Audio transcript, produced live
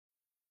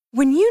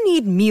When you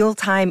need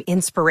mealtime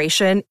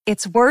inspiration,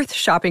 it's worth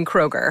shopping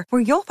Kroger,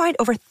 where you'll find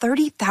over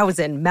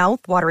 30,000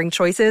 mouth-watering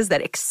choices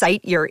that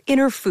excite your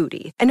inner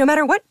foodie. And no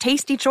matter what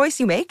tasty choice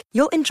you make,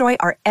 you'll enjoy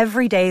our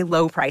everyday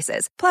low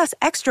prices, plus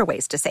extra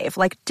ways to save,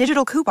 like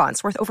digital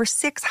coupons worth over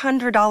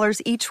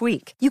 $600 each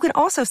week. You can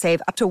also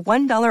save up to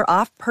 $1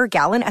 off per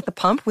gallon at the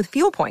pump with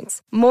fuel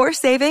points. More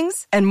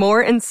savings and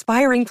more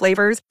inspiring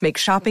flavors make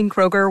shopping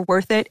Kroger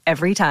worth it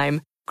every time.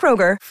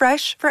 Kroger,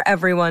 fresh for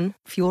everyone.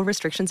 Fuel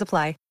restrictions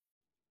apply.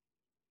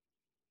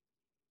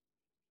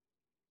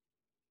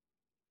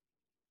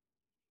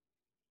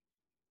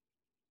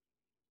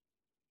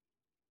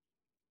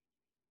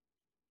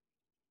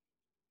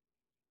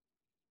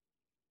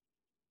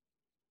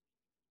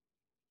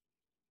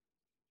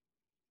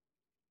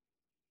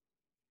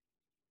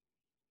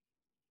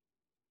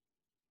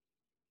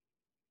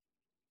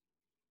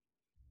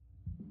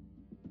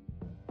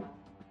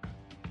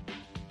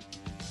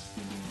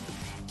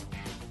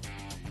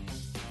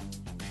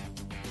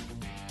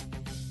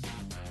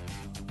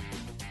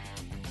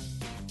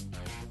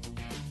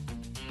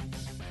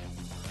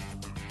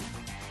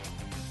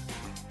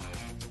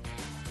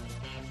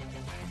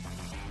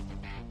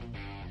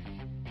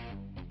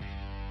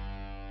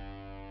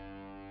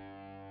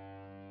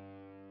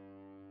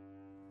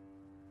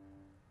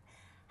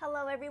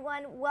 Hello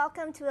everyone,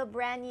 welcome to a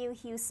brand new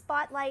Hugh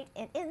Spotlight,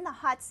 and in the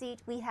hot seat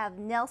we have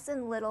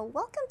Nelson Little.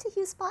 Welcome to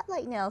Hugh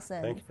Spotlight,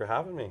 Nelson. Thank you for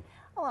having me.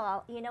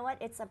 Well, you know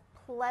what, it's a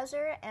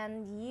pleasure,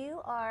 and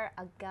you are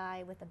a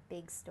guy with a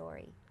big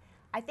story.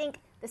 I think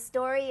the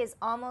story is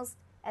almost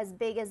as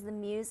big as the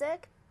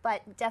music,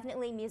 but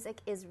definitely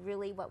music is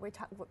really what we're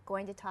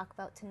going to talk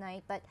about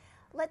tonight. But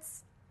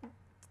let's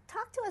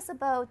talk to us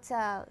about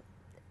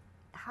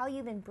how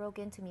you've been broke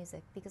into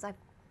music, because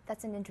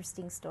that's an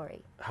interesting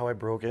story. How I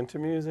broke into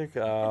music?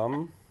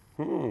 I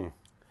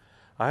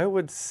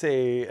would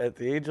say at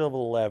the age of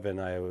 11,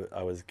 I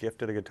was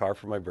gifted a guitar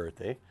for my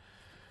birthday.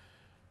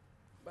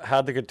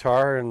 Had the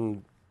guitar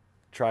and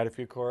tried a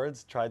few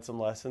chords, tried some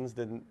lessons,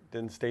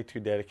 didn't stay too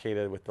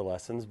dedicated with the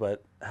lessons,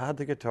 but had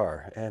the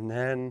guitar. And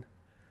then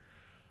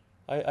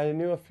I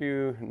knew a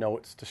few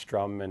notes to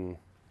strum, and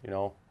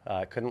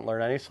I couldn't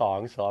learn any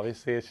songs, so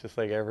obviously it's just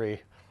like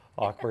every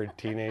awkward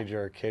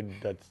teenager or kid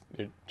that's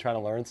trying to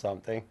learn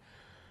something.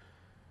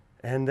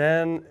 And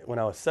then when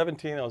I was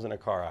 17, I was in a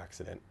car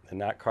accident. In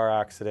that car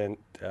accident,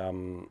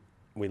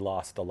 we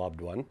lost a loved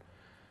one.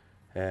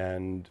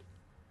 And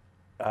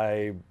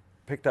I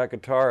picked that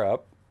guitar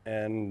up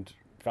and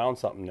found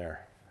something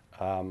there.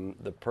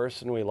 The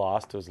person we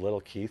lost was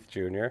little Keith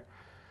Jr.,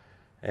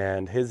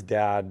 and his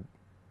dad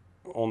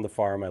owned the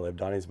farm I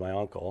lived on. He's my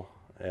uncle.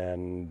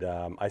 And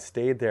I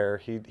stayed there.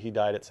 He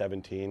died at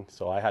 17,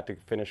 so I had to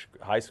finish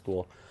high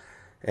school.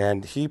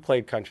 And he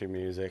played country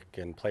music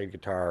and played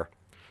guitar.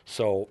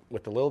 So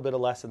with the little bit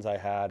of lessons I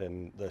had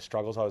and the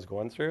struggles I was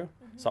going through,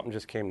 something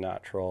just came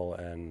natural.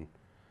 And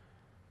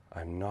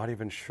I'm not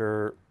even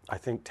sure. I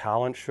think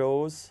talent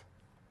shows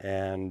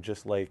and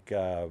just like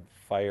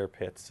fire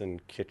pits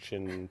and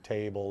kitchen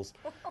tables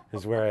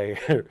is where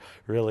I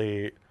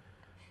really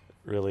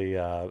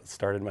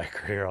started my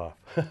career off.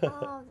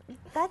 Oh,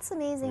 that's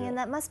amazing, yeah. And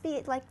that must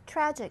be like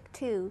tragic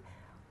too,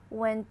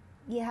 when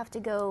you have to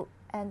go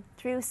and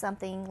through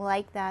something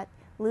like that,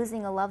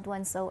 losing a loved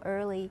one so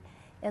early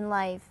in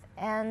life.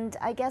 And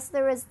I guess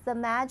there is the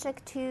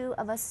magic too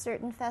of a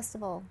certain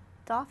festival,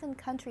 Dauphin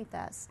Country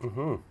Fest.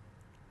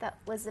 That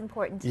was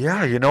important.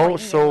 Yeah,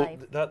 so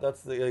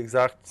that's the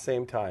exact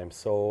same time.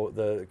 So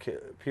the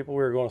people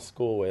we were going to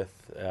school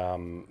with,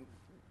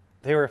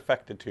 they were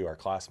affected too, our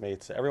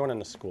classmates, everyone in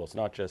the school. It's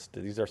not just,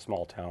 these are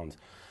small towns.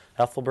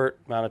 Ethelbert,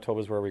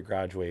 Manitoba is where we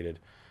graduated,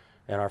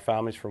 and our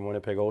family's from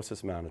Winnipeg,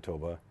 Osis,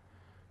 Manitoba.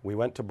 We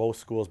went to both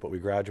schools, but we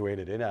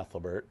graduated in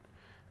Ethelbert.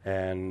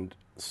 And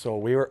so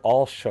we were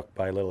all shook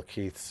by little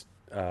Keith's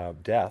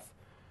death.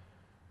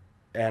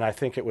 And I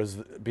think it was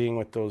being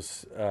with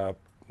those,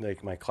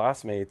 like my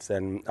classmates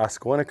and us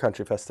going to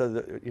Country Fest,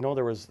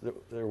 there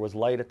was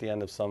light at the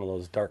end of some of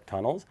those dark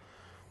tunnels.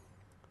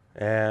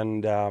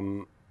 And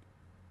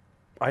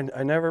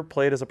I never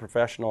played as a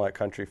professional at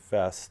Country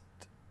Fest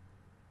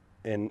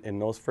in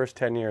those first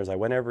 10 years. I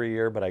went every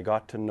year, but I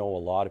got to know a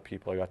lot of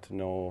people. I got to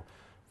know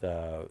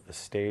the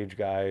stage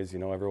guys,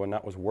 everyone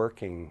that was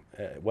working,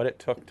 what it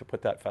took to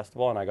put that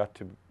festival, and I got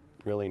to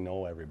really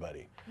know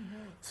everybody.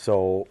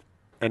 So,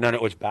 and then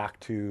it was back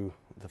to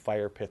the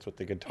fire pits with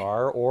the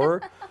guitar,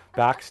 or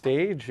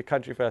backstage at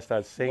Country Fest, I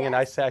was singing.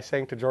 Yes. I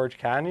sang to George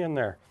Canyon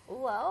there.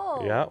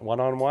 Whoa. Yeah,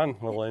 one-on-one,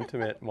 little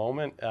intimate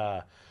moment.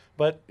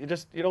 But you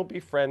just, be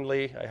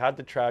friendly. I had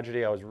the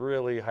tragedy. I was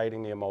really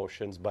hiding the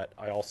emotions, but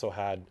I also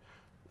had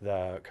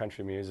the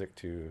country music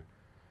to,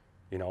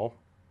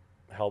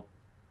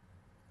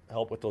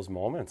 help with those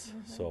moments.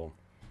 So,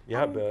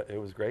 yeah, but it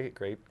was great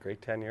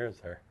 10 years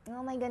there.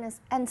 Oh my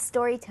goodness. And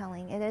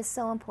storytelling, it is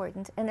so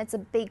important. And it's a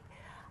big,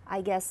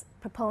 I guess,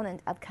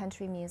 proponent of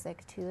country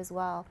music too as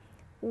well.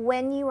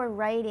 When you were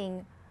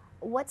writing,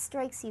 what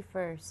strikes you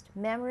first?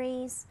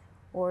 Memories,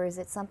 or is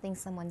it something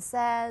someone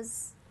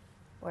says?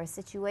 or a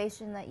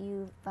situation that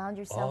you found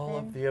yourself All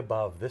in? of the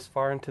above. This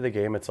far into the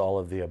game, it's all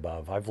of the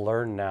above. I've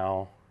learned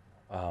now,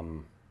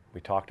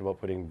 we talked about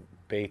putting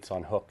baits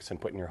on hooks and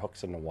putting your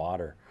hooks in the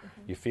water.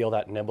 You feel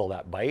that nibble,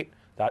 that bite,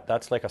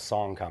 that's like a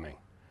song coming.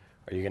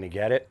 Are you going to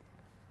get it?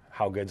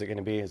 How good's it going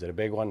to be? Is it a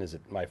big one? Is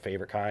it my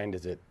favorite kind?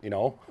 Is it,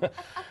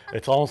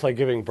 it's almost like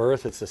giving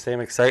birth. It's the same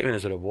excitement.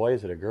 Is it a boy?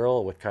 Is it a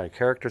girl? What kind of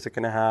characters it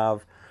going to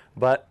have?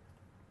 But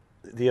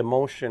the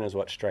emotion is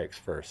what strikes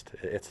first.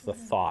 It's the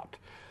thought.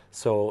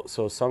 So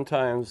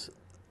sometimes,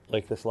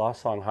 like this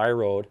last song, High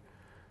Road,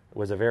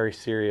 was a very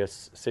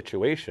serious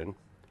situation,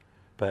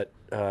 but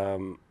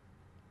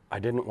I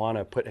didn't want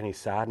to put any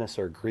sadness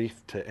or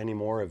grief to any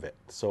more of it.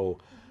 So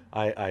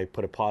I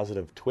put a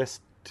positive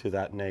twist to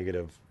that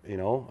negative,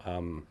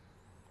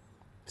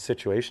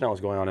 situation that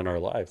was going on in our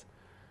lives.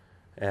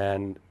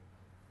 And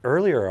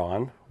earlier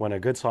on, when a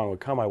good song would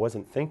come, I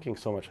wasn't thinking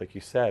so much, like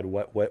you said,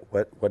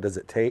 what does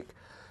it take?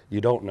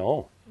 You don't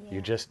know.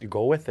 Yeah. You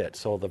go with it.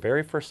 So the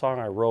very first song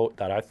I wrote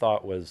that I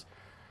thought was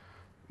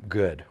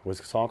good was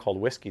a song called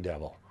Whiskey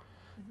Devil.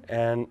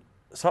 And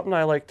something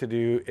I like to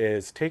do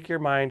is take your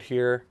mind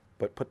here,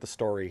 but put the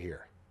story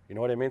here. You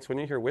know what I mean? So when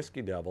you hear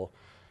Whiskey Devil,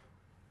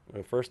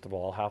 first of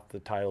all, half the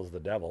title's the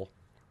devil.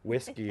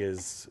 Whiskey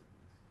is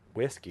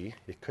whiskey.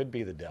 It could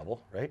be the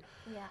devil, right?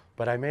 Yeah.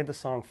 But I made the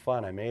song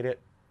fun. I made it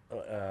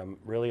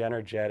really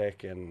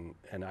energetic, and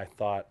I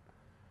thought,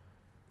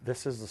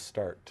 this is the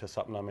start to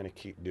something I'm going to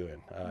keep doing.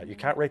 You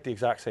can't write the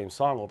exact same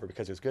song over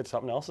because it's good.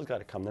 Something else has got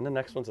to come. Then the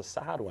next one's a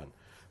sad one.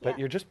 But Yeah.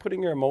 you're just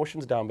putting your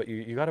emotions down, but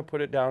you got to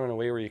put it down in a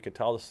way where you could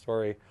tell the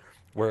story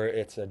where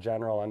it's a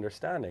general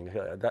understanding.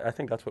 I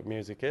think that's what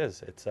music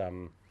is. It's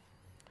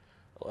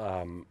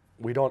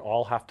we don't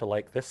all have to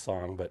like this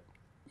song, but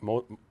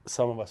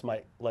some of us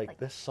might like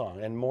this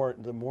song. And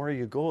the more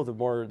you go, the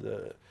more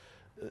the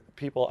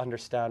people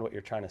understand what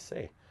you're trying to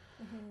say.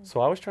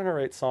 So I was trying to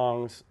write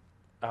songs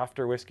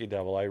after Whiskey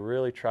Devil. I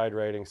really tried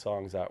writing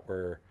songs that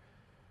were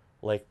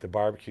like the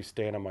barbecue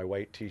stain on my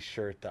white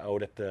T-shirt,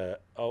 out at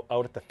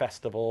the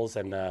festivals,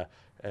 and I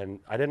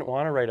didn't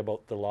want to write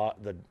about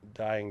the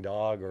dying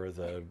dog or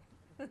the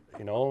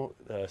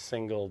the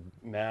single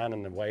man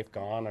and the wife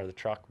gone or the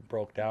truck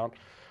broke down.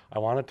 I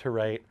wanted to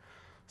write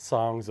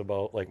songs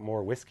about like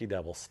more Whiskey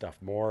Devil stuff,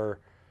 more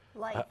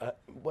Life.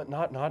 but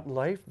not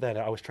life. Then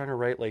I was trying to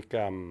write like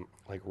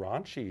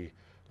raunchy,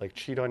 like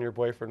cheat on your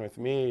boyfriend with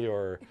me,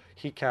 or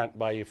he can't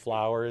buy you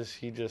flowers,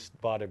 he just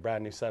bought a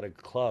brand new set of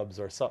clubs,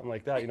 or something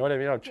like that. You know what I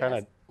mean? I'm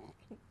trying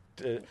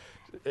to,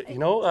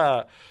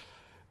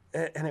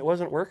 and it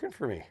wasn't working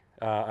for me.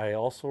 I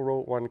also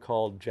wrote one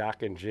called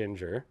Jack and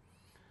Ginger,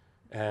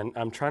 and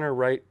I'm trying to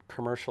write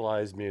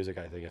commercialized music,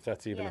 I think, if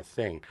that's even a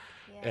thing.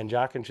 Yeah. And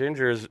Jack and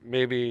Ginger is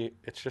maybe,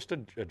 it's just a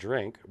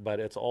drink, but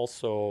it's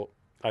also,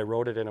 I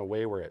wrote it in a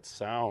way where it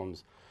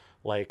sounds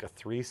like a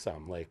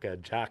threesome, like a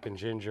Jack and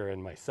Ginger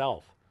and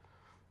myself.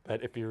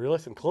 But if you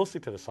listen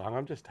closely to the song,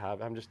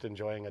 I'm just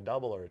enjoying a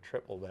double or a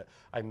triple, but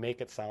I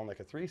make it sound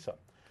like a threesome.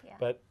 Yeah.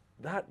 But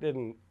that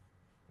didn't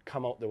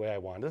come out the way I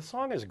wanted. The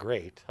song is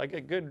great. I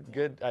get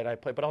good, and I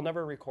play, but I'll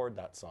never record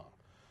that song.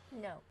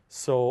 No.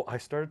 So I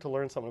started to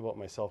learn something about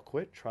myself.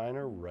 Quit trying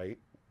to write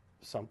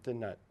something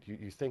that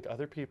you think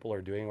other people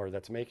are doing or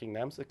that's making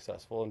them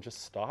successful, and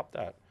just stop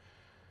that.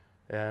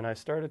 And I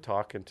started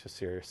talking to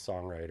serious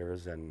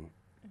songwriters, and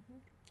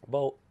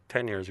about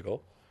 10 years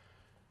ago,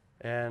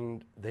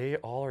 and they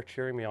all are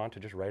cheering me on to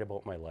just write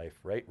about my life,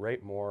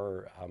 write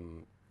more,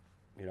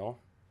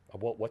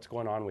 about what's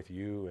going on with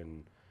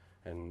you,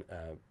 and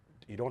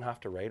you don't have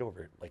to write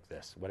over it like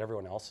this, what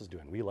everyone else is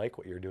doing. We like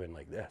what you're doing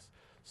like this.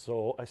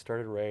 So I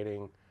started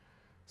writing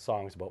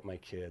songs about my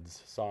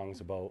kids, songs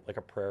about, like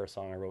a prayer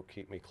song I wrote,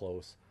 Keep Me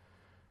Close,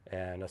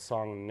 and a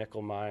song,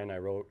 Nickel Mine, I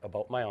wrote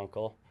about my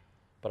uncle,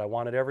 but I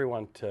wanted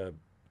everyone to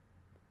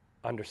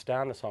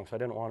understand the song, so I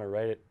didn't want to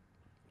write it,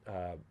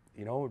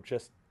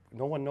 just,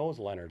 no one knows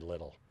Leonard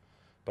Little,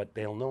 but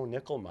they'll know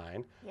Nickel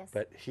Mine. Yes.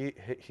 But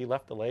he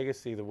left a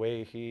legacy the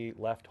way he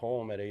left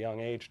home at a young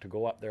age to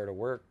go up there to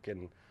work,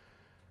 and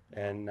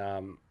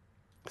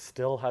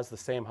still has the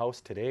same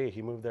house today.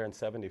 He moved there in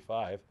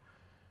 75.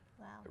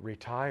 Wow.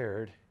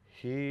 Retired.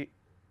 He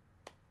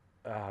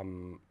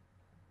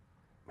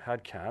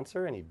had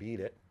cancer and he beat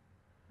it.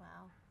 Wow.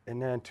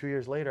 And then 2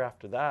 years later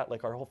after that,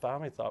 like, our whole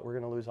family thought we were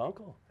going to lose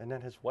Uncle. And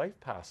then his wife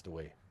passed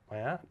away, my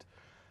aunt.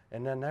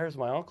 And then there's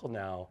my uncle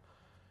now.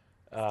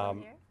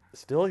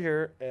 Still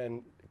here,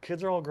 and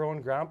kids are all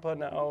grown. Grandpa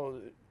now,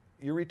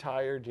 you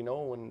retired,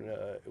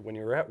 when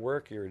you were at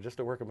work, you were just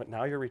a worker, but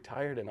now you're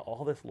retired, and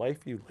all this life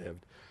you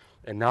lived,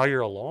 and now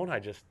you're alone. I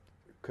just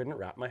couldn't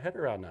wrap my head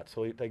around that.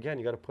 So again,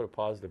 you got to put a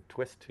positive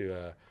twist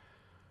to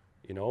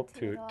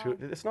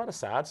it's not a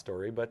sad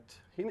story, but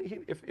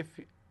if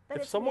But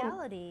it's someone,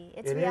 reality.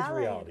 It's it reality. is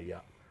reality, yeah.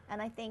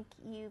 And I think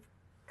you've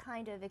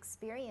kind of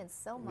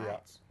experienced so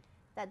much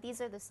that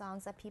these are the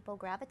songs that people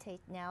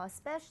gravitate now,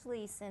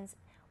 especially since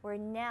we're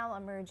now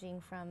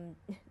emerging from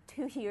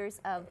 2 years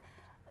of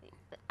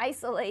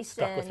isolation.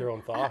 Stuck with your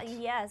own thoughts.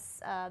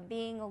 Yes,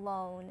 being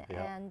alone.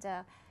 Yeah. And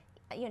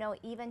you know,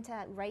 even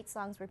to write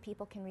songs where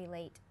people can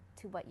relate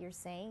to what you're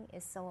saying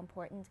is so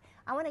important.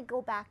 I want to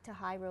go back to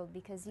High Road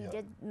because you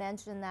did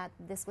mention that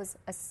this was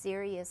a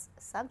serious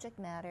subject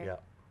matter. Yeah.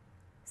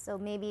 So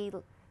maybe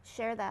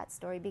share that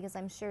story because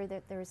I'm sure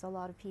that there's a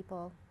lot of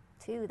people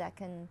too that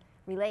can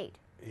relate.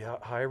 Yeah,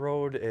 High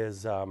Road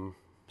is, so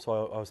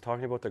I was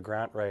talking about the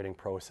grant writing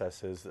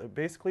processes.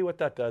 Basically what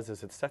that does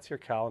is it sets your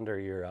calendar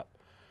year up.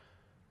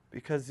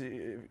 Because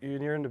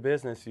when you're into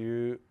business,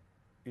 you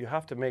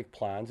have to make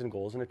plans and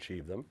goals and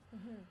achieve them.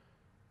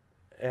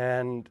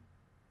 And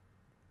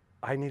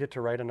I needed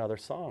to write another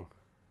song.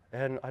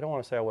 And I don't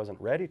want to say I wasn't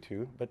ready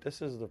to, but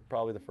this is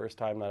probably the first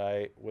time that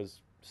I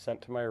was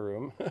sent to my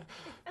room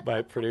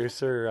by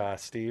producer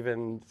Steve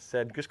and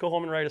said, just go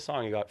home and write a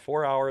song. You got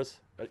 4 hours.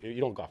 You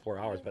don't got 4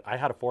 hours, but I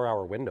had a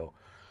 4-hour window.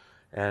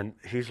 And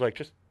he's like,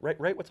 just write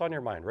what's on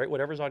your mind. Write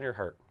whatever's on your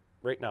heart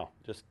right now.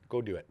 Just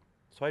go do it.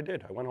 So I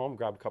did. I went home,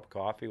 grabbed a cup of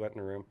coffee, went in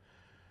the room.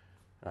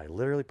 And I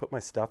literally put my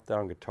stuff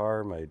down,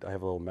 guitar, I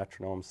have a little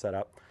metronome set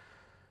up.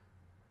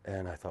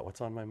 And I thought,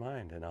 what's on my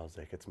mind? And I was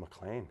like, it's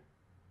McLean.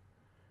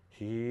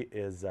 He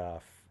is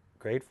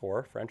grade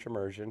 4, French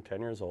immersion,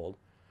 10 years old.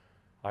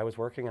 I was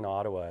working in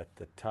Ottawa at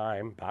the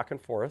time, back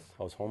and forth.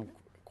 I was home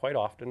quite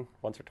often,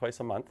 once or twice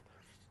a month.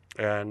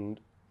 And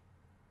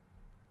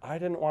I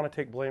didn't want to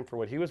take blame for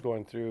what he was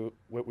going through,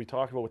 what we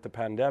talked about with the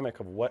pandemic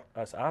of what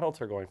us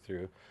adults are going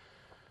through.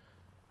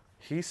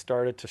 He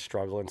started to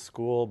struggle in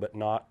school, but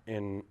not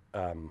in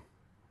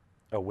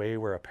a way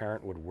where a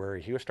parent would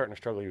worry. He was starting to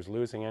struggle. He was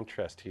losing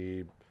interest.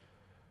 He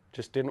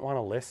just didn't want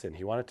to listen.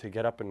 He wanted to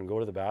get up and go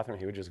to the bathroom.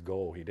 He would just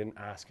go. He didn't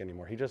ask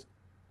anymore. He just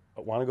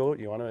want to go.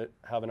 You want to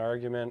have an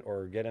argument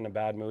or get in a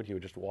bad mood, he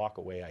would just walk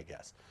away, I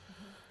guess.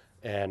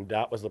 And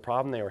that was the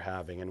problem they were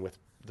having. And with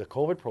the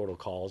COVID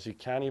protocols, you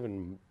can't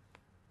even,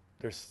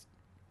 there's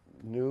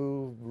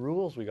new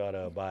rules we got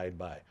to abide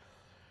by.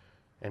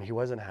 And he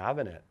wasn't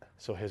having it.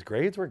 So his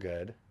grades were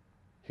good.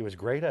 He was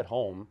great at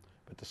home,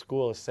 but the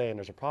school is saying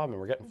there's a problem.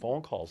 And we're getting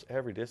phone calls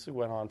every day. This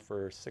went on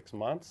for 6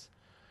 months.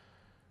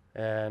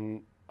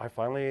 And I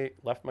finally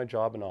left my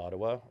job in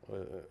Ottawa.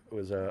 It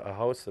was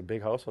a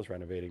big house I was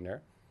renovating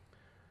there.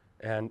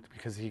 And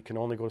because he can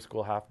only go to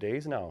school half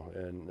days now,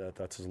 and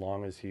that's as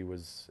long as he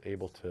was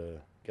able to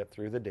get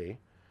through the day.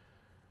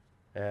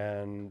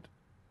 And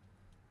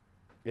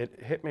it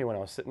hit me when I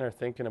was sitting there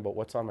thinking about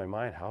what's on my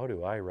mind. How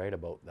do I write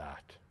about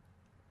that?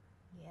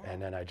 Yeah.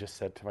 And then I just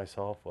said to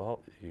myself,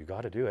 well, you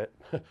got to do it.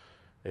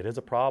 It is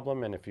a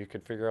problem, and if you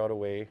could figure out a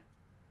way.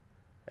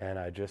 And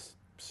I just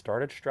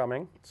started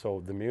strumming.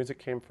 So the music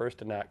came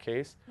first in that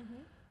case,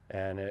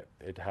 and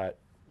it had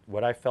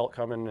what I felt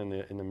coming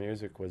in the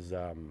music was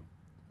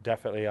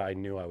definitely I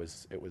knew it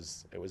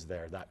was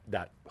there.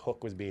 That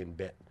hook was being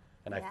bit,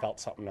 and I felt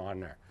something on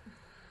there.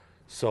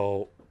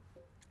 So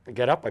I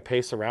get up, I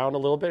pace around a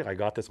little bit. I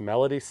got this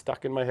melody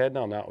stuck in my head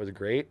now, and that was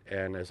great.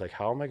 And I was like,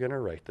 how am I going to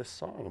write this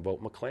song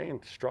about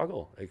McLean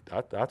struggle?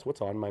 Like that's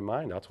what's on my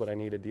mind. That's what I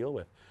need to deal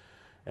with.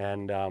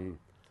 And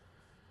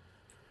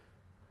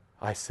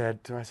I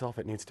said to myself,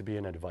 it needs to be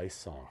an advice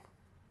song.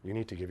 You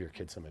need to give your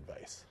kid some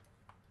advice.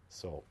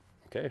 So,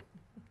 okay,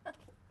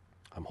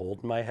 I'm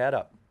holding my head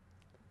up.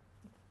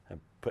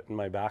 I'm putting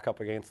my back up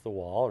against the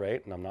wall,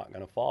 right? And I'm not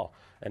going to fall.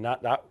 And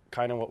that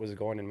kind of what was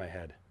going in my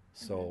head.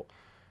 So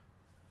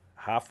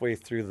halfway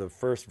through the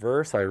first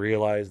verse, I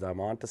realized I'm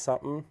onto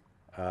something.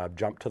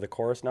 Jumped to the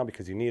chorus now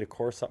because you need a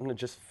chorus, something to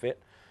just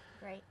fit.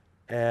 Right.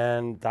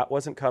 And that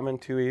wasn't coming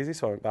too easy.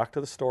 So I went back to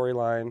the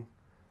storyline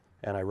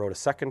and I wrote a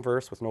second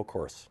verse with no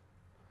chorus.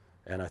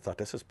 And I thought,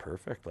 this is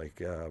perfect,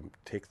 like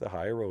take the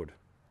high road.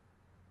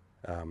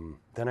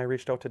 Then I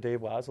reached out to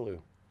Dave Wazaloo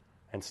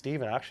and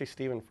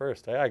Steven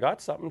first. Hey, I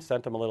got something,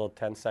 sent him a little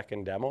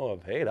 10-second demo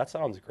of, hey, that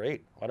sounds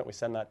great. Why don't we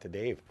send that to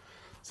Dave?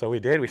 So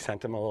we did. We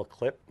sent him a little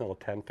clip, a little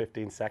 10,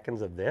 15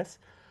 seconds of this.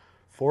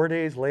 4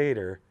 days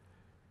later,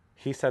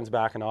 he sends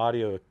back an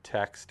audio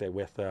text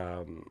with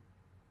an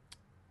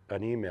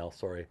email,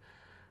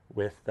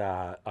 with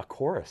a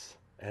chorus.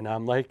 And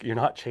I'm like, you're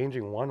not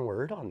changing one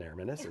word on there,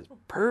 man. This is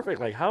perfect.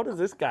 Like, how does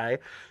this guy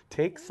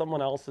take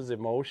someone else's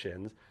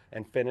emotions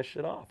and finish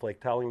it off, like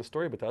telling the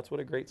story? But that's what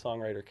a great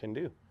songwriter can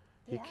do.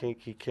 Yeah.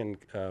 He can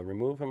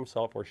remove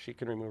himself, or she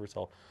can remove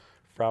herself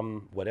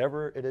from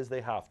whatever it is they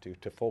have to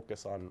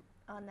focus on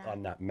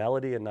that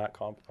melody and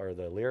or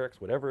the lyrics,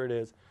 whatever it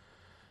is.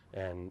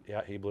 And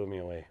yeah, he blew me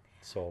away.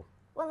 So.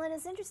 Well, and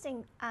it's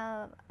interesting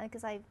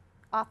because I've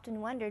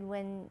often wondered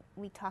when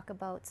we talk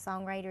about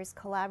songwriters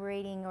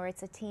collaborating or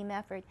it's a team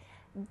effort,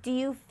 do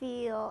you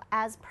feel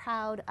as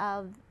proud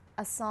of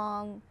a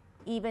song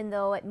even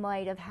though it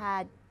might have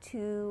had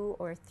 2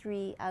 or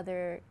 3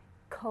 other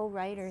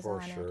co-writers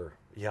on it? For sure.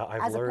 Yeah,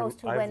 as opposed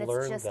to when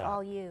it's just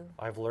all you.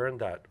 I've learned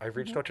that. I've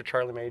reached out to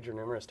Charlie Major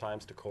numerous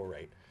times to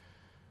co-write.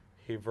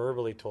 He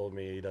verbally told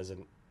me he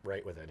doesn't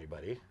write with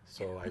anybody,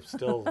 so I've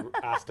still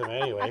asked him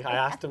anyway. I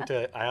asked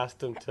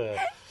him to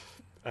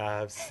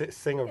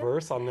sing a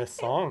verse on this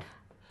song.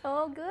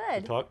 Oh,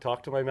 good.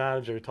 Talk to my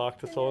manager, talk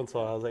to so-and-so.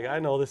 I was like, I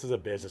know this is a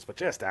business, but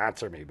just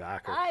answer me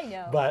back. I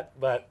know.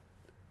 But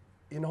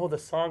you know, the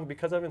song,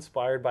 because I'm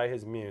inspired by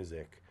his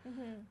music,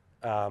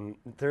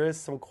 there is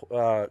some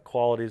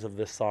qualities of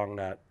this song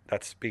that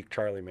speak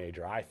Charlie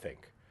Major, I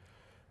think.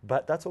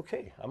 But that's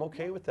okay. I'm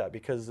okay with that,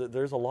 because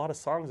there's a lot of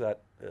songs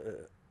that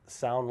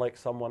sound like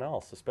someone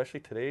else, especially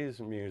today's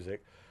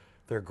music.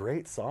 They're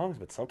great songs,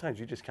 but sometimes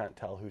you just can't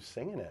tell who's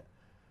singing it.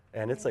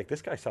 And it's like,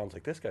 this guy sounds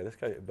like this guy,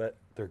 but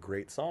they're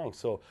great songs.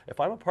 So if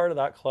I'm a part of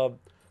that club,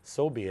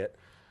 so be it.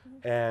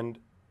 And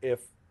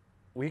if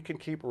we can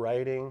keep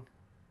writing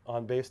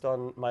based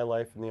on my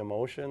life and the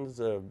emotions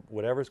of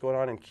whatever's going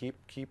on, and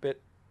keep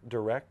it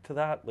direct to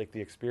that, like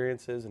the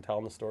experiences and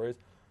telling the stories,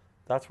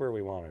 that's where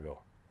we want to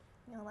go.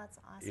 No, that's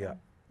awesome.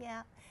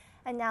 Yeah.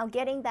 And now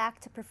getting back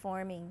to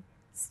performing,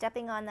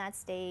 stepping on that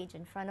stage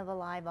in front of a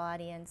live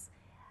audience,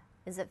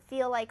 does it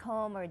feel like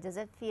home, or does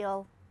it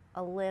feel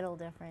a little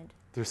different?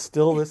 There's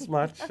still this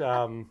much.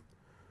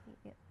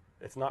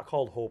 It's not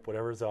called hope.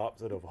 Whatever's the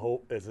opposite of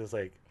hope is just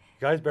like,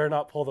 you guys better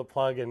not pull the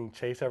plug and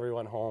chase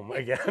everyone home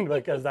again,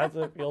 because that's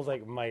what it feels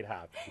like might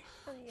happen.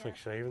 It's like,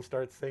 should I even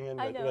start singing?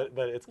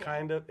 But it's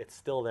kind of, it's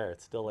still there.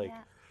 It's still like,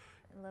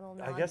 a little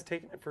I guess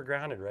taking it for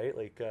granted, right?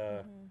 Like,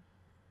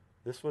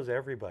 this was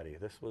everybody.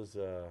 This was,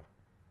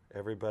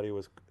 everybody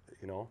was,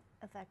 you know.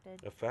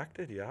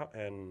 Affected, yeah.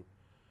 And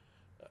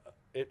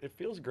it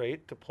feels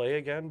great to play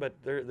again, but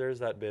there's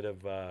that bit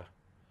of,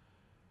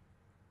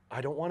 I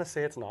don't want to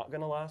say it's not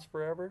going to last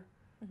forever,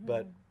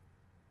 but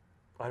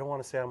I don't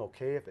want to say I'm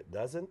okay if it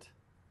doesn't,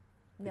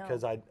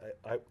 because I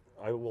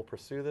will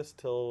pursue this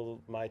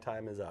till my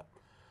time is up.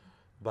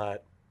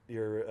 But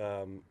it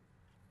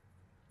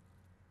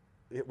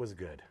was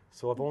good.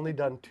 So I've only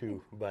done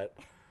 2, but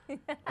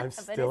I'm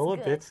still a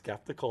bit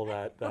skeptical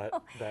that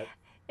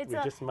we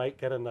just might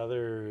get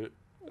another.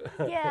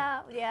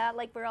 yeah,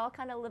 like we're all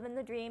kind of living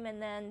the dream,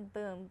 and then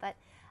boom. But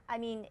I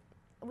mean,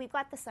 we've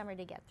got the summer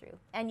to get through,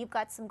 and you've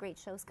got some great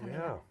shows coming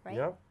up, right?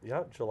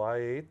 Yeah.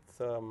 July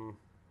 8th,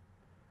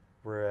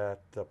 we're at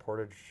the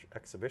Portage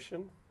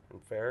Exhibition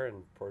and Fair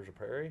in Portage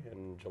Prairie,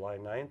 and July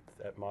 9th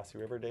at Mossy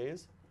River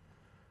Days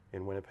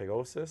in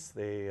Winnipegosis.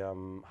 They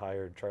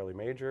hired Charlie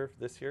Major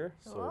this year,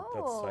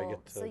 so I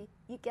get to. So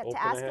you get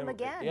to ask him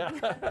again. Yeah,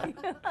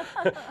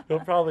 he'll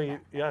probably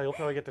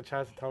get the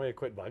chance to tell me to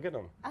quit bugging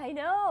him. I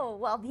know.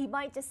 Well, he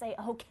might just say,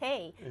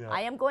 "Okay,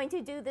 I am going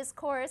to do this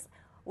chorus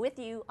with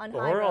you on High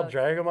Road." Or I'll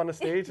drag him on the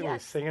stage and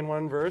he's singing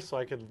one verse, so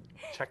I can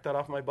check that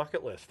off my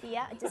bucket list.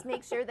 Yeah, just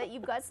make sure that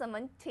you've got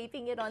someone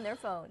taping it on their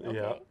phone.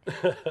 Okay.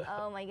 Yeah.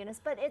 Oh my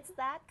goodness, but it's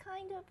that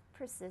kind of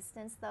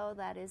persistence, though,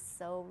 that is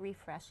so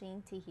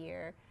refreshing to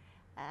hear.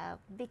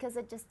 Because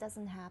it just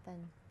doesn't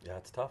happen. Yeah,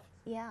 it's tough.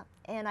 Yeah,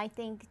 and I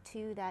think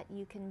too that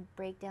you can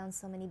break down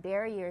so many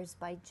barriers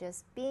by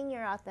just being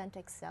your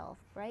authentic self,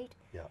 right?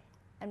 Yeah.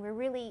 And we're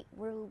really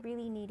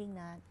needing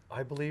that.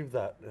 I believe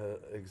that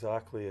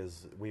exactly,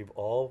 is we've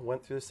all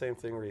went through the same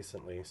thing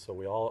recently, so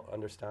we all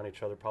understand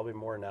each other probably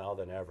more now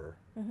than ever,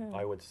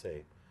 I would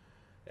say.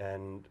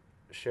 And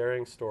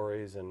sharing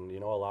stories and, you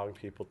know, allowing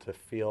people to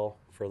feel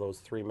for those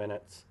 3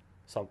 minutes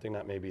something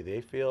that maybe they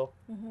feel,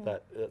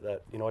 that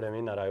you know what I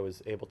mean, that I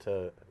was able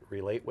to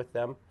relate with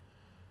them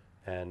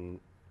and,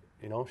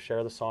 you know,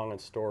 share the song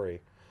and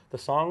story. The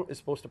song is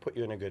supposed to put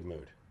you in a good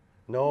mood.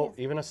 No,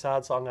 even a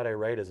sad song that I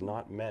write is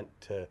not meant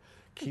to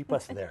keep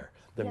us there.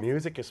 The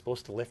music is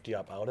supposed to lift you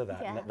up out of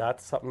that. And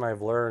that's something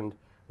I've learned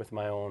with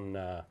my own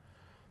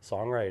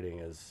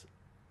songwriting, is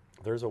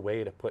there's a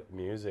way to put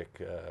music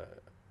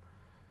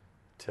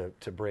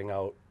to bring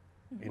out,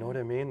 you know what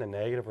I mean, the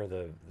negative or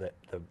the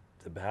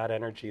bad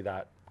energy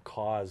that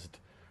caused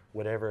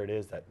whatever it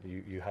is that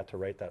you had to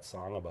write that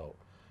song about.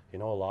 You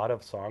know, a lot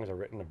of songs are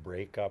written to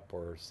breakup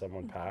or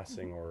someone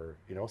passing or,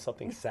 you know,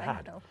 something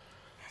sad.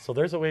 So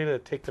there's a way to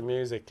take the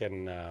music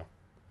and,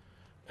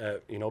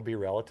 you know, be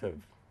relative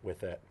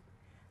with it.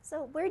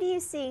 So where do you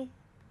see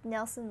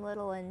Nelson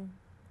Little in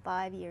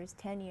 5 years,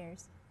 10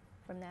 years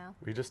from now?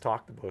 We just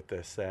talked about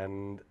this,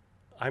 and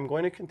I'm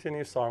going to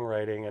continue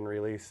songwriting and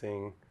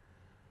releasing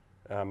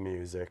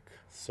music.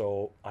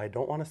 So I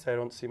don't want to say I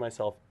don't see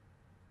myself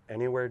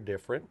anywhere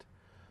different.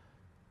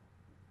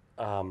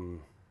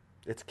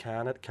 It's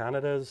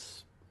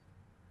Canada's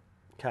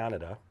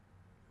Canada,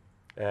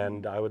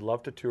 and I would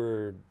love to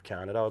tour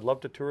Canada. I would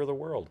love to tour the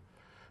world.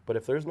 But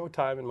if there's no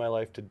time in my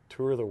life to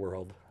tour the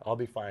world, I'll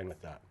be fine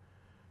with that.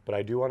 But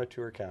I do want to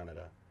tour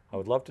Canada. I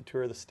would love to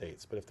tour the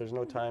States, but if there's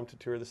no time to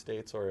tour the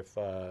States, or if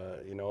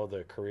you know,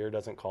 the career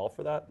doesn't call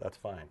for that, that's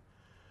fine.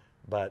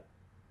 But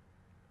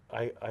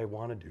I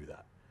want to do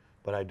that.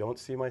 But I don't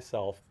see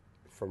myself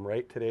from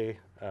right today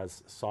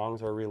as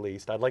songs are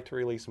released. I'd like to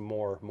release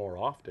more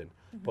often,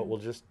 but we'll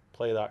just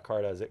play that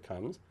card as it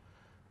comes.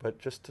 But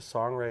just to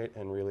songwrite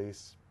and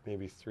release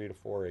maybe 3 to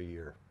 4 a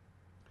year.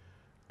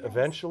 Nice.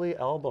 Eventually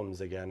albums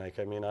again. Like,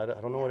 I mean, I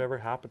don't know whatever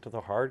happened to the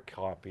hard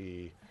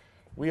copy.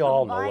 We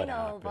all know what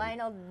happened.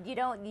 Vinyl, you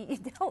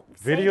don't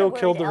Video say the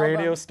killed the album.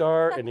 radio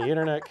star, and the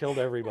internet killed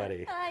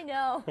everybody. I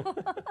know.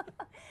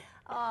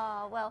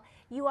 Oh, well,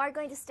 you are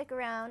going to stick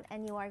around,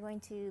 and you are going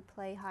to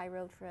play High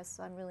Road for us,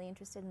 so I'm really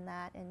interested in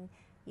that, and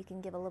you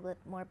can give a little bit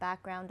more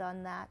background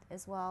on that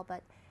as well.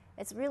 But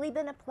It's really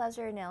been a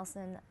pleasure,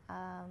 Nelson.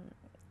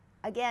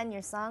 Again,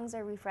 your songs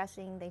are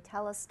refreshing. They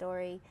tell a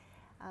story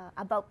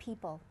about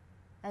people,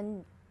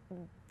 and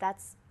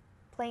that's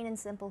plain and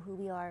simple who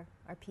we are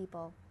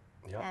people.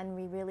 Yep. And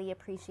we really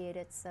appreciate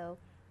it. So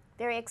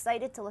very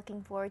excited to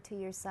looking forward to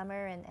your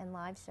summer and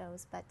live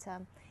shows. But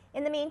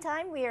in the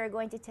meantime, we are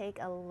going to take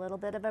a little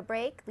bit of a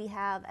break. We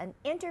have an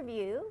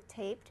interview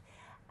taped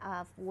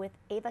with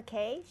Ava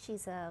Kay.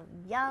 She's a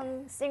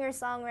young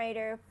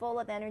singer-songwriter, full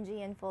of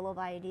energy and full of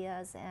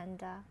ideas,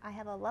 and I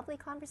have a lovely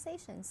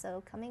conversation.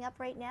 So coming up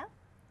right now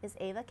is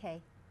Ava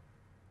Kay.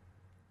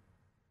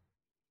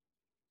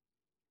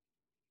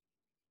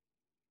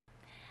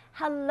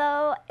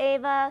 Hello,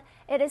 Ava.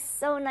 It is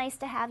so nice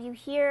to have you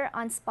here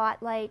on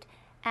Spotlight.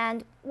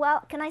 And,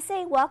 well, can I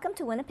say welcome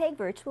to Winnipeg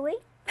virtually?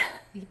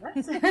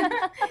 Yes.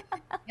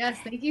 Yes,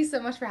 thank you so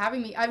much for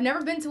having me. I've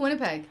never been to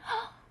Winnipeg.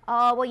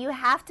 Oh, well, you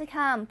have to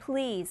come,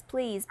 please,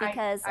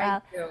 because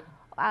I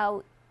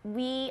do.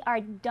 We are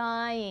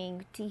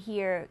dying to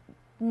hear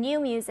new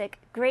music,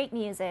 great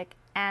music,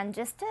 and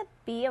just to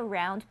be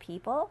around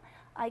people.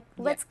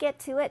 Let's get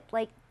to it.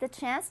 Like the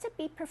chance to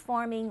be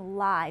performing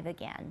live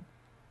again.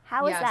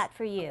 How is Yes. that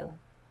for you?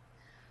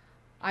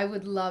 I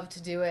would love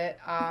to do it.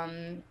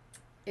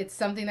 It's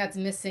something that's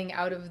missing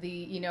out of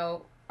the,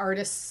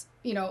 artists,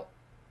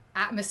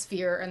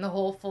 atmosphere and the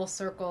whole full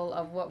circle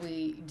of what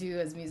we do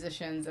as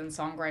musicians and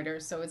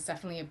songwriters. So it's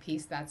definitely a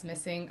piece that's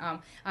missing.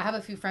 I have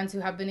a few friends who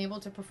have been able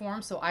to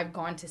perform, so I've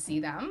gone to see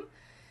them.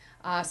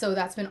 So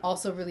that's been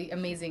also really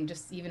amazing,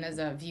 just even as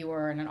a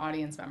viewer and an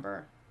audience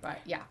member. But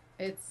yeah,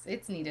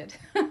 it's needed.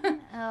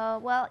 Oh,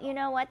 well, you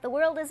know what? The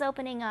world is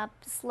opening up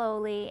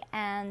slowly,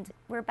 and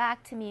we're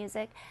back to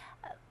music.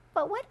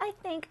 But what I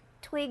think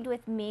twigged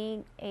with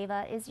me,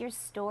 Ava, is your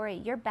story,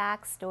 your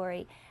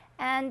backstory.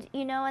 And,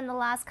 in the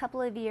last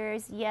couple of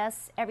years,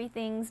 yes,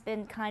 everything's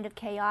been kind of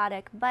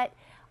chaotic, but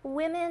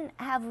women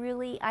have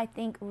really, I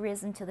think,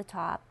 risen to the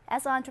top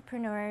as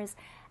entrepreneurs,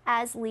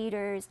 as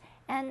leaders,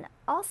 and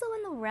also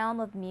in the realm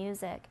of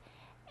music.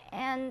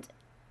 And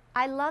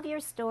I love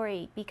your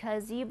story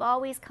because you've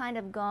always kind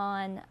of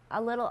gone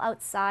a little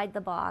outside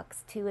the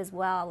box too as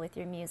well with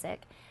your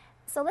music.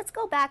 So let's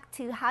go back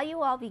to how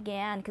you all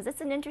began, because it's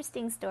an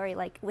interesting story,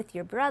 like with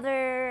your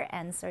brother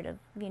and sort of,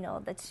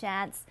 the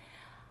chance,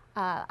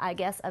 I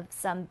guess, of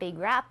some big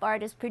rap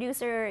artist,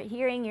 producer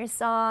hearing your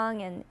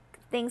song and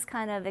things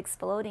kind of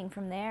exploding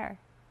from there.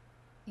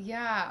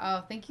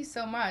 Yeah, thank you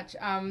so much.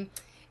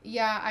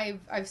 Yeah,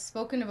 I've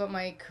spoken about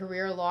my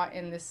career a lot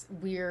in this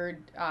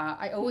weird.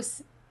 I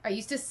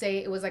used to say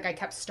it was like I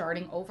kept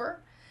starting over,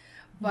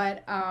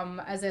 but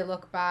as I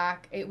look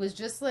back, it was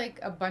just like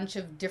a bunch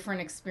of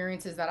different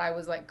experiences that I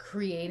was like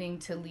creating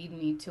to lead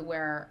me to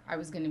where I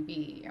was going to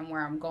be and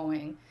where I'm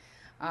going.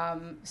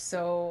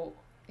 So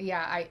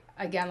yeah,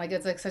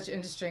 it's like such an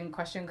interesting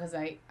question because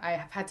I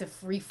have had to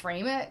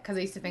reframe it because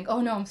I used to think,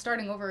 oh no, I'm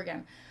starting over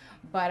again.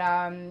 But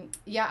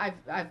yeah,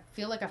 I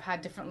feel like I've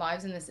had different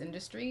lives in this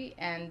industry,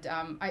 and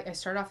I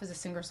started off as a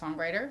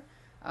singer-songwriter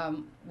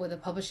with a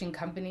publishing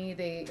company.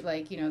 They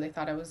they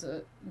thought I was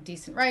a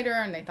decent writer,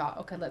 and they thought,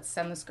 okay, let's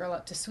send this girl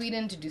up to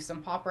Sweden to do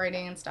some pop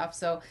writing and stuff.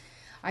 So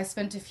I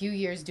spent a few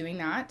years doing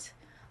that.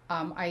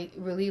 I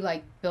really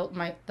built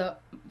the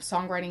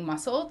songwriting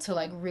muscle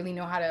to really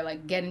know how to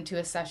get into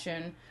a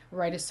session,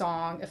 write a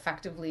song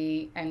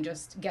effectively, and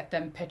just get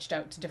them pitched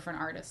out to different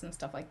artists and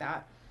stuff like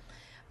that.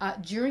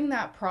 During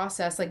that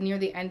process, near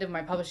the end of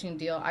my publishing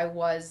deal,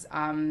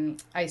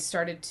 I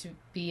started to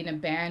be in a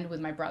band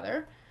with my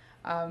brother,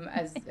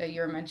 as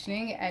you were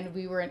mentioning, and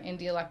we were an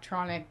indie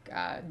electronic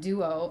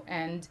duo,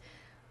 and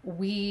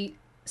we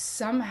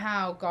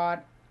somehow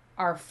got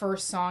our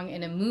first song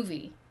in a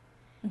movie.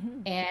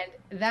 Mm-hmm. And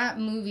that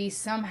movie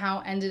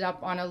somehow ended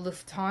up on a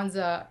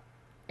Lufthansa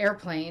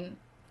airplane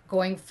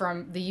going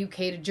from the UK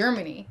to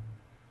Germany.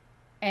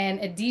 And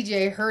a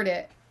DJ heard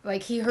it.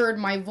 He heard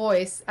my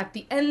voice at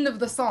the end of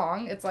the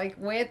song. It's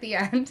way at the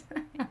end.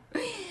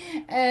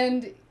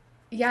 And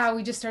yeah,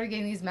 we just started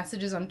getting these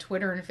messages on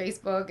Twitter and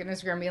Facebook and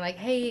Instagram being like,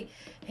 hey,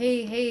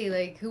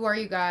 who are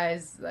you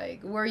guys?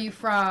 Where are you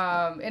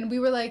from? And we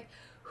were like,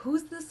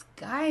 who's this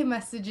guy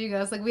messaging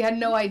us? We had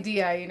no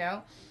idea,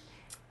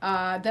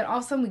 Then all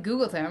of a sudden we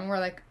Googled him and we're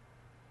like,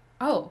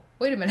 oh,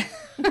 wait a minute.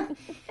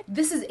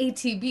 This is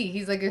ATB.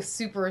 He's a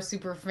super,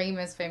 super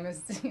famous,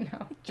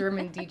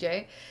 German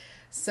DJ.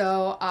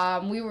 So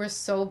we were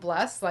so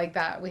blessed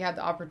that we had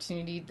the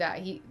opportunity that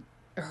he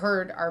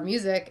heard our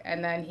music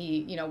and then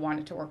he,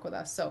 wanted to work with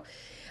us. So,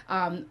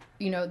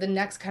 the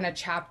next kind of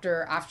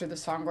chapter after the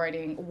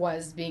songwriting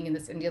was being in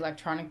this indie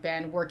electronic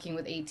band, working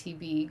with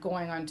ATB,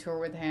 going on tour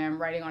with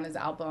him, writing on his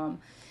album.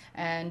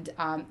 And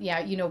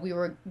we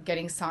were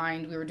getting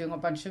signed. We were doing a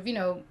bunch of,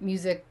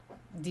 music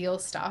deal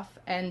stuff.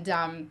 And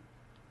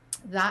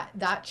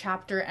that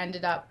chapter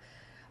ended up,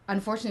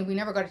 unfortunately, we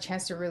never got a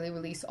chance to really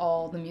release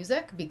all the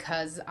music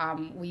because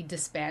we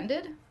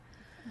disbanded.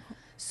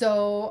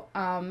 So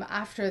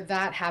after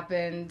that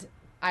happened,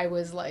 I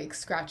was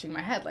scratching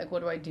my head, what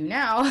do I do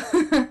now?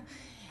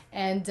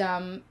 And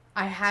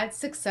I had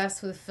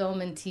success with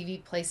film and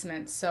TV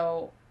placement.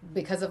 So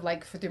because of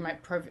like through my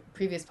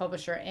previous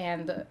publisher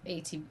and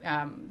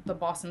the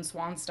Boston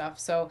Swan stuff.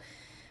 So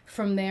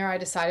from there, I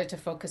decided to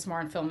focus more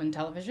on film and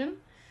television.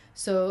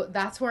 So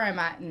that's where I'm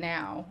at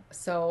now.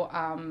 So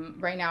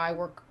right now I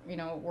work,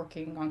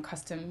 working on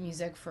custom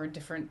music for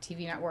different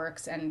TV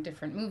networks and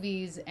different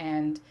movies.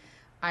 And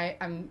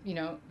I'm,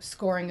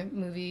 scoring a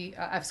movie.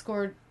 I've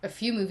scored a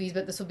few movies,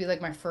 but this will be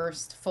like my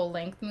first full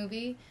length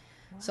movie.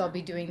 Wow. So I'll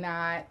be doing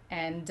that.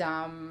 And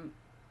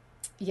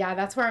yeah,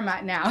 that's where I'm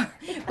at now.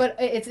 But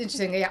it's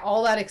interesting. Yeah,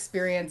 all that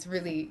experience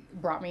really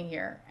brought me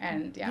here.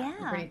 And yeah.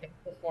 I'm pretty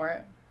thankful for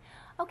it.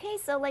 Okay,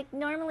 so like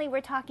normally we're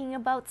talking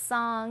about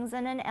songs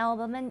and an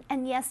album,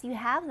 and yes, you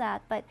have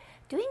that, but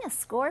doing a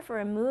score for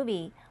a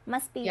movie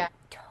must be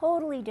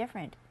totally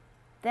different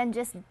than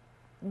just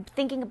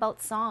thinking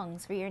about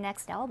songs for your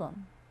next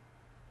album.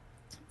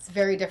 It's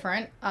very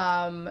different.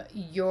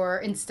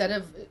 Instead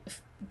of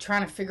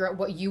trying to figure out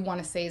what you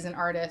want to say as an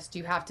artist,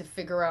 you have to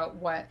figure out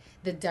what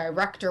the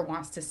director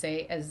wants to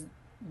say as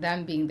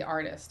them being the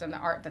artist and the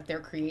art that they're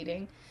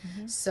creating.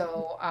 Mm-hmm.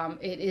 So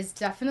it is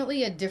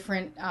definitely a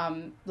different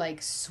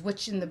like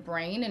switch in the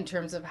brain in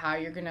terms of how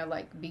you're gonna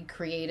like be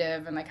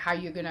creative and like how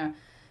you're gonna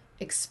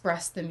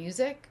express the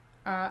music.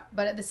 But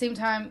at the same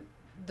time,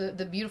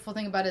 the beautiful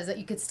thing about it is that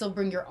you could still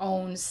bring your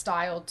own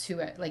style to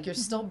it. Like you're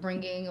still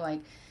bringing like,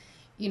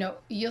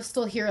 you'll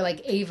still hear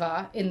like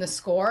Ava in the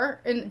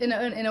score in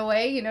a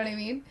way, you know what I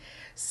mean?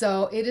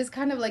 So it is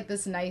kind of like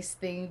this nice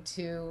thing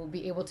to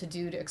be able to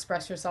do, to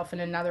express yourself in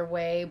another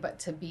way, but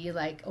to be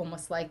like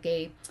almost like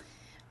a,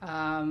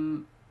 not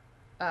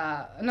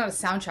a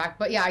soundtrack,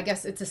 but yeah, I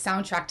guess it's a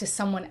soundtrack to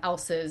someone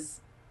else's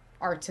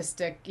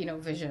artistic,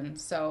 vision.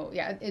 So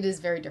yeah, it is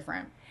very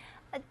different.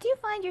 Do you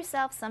find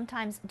yourself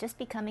sometimes just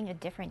becoming a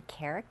different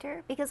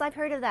character? Because I've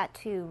heard of that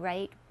too,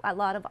 right? A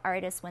lot of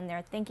artists, when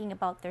they're thinking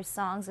about their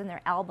songs and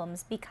their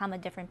albums, become a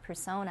different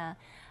persona.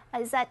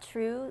 Is that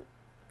true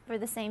for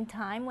the same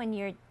time when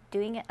you're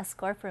doing a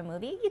score for a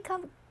movie? You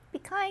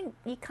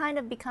kind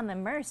of become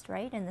immersed,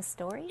 right, in the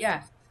story?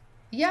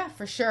 Yeah,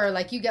 for sure.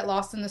 Like you get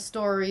lost in the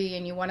story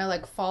and you want to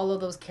like follow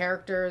those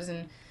characters.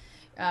 And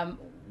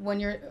when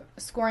you're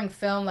scoring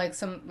film, like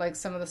some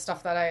of the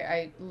stuff that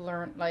I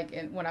learned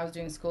like when I was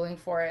doing schooling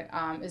for it,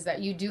 is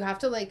that you do have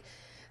to like,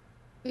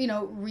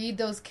 read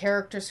those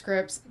character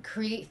scripts,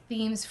 create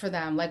themes for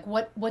them. Like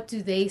what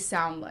do they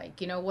sound like?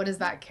 What is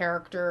that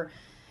character?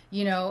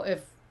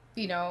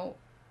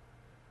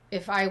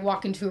 If I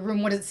walk into a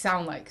room, what does it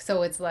sound like?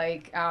 So it's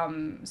like,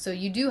 so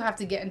you do have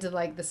to get into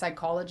like the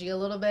psychology a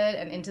little bit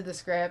and into the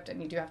script,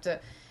 and you do have to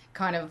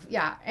kind of,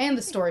 and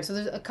the story. So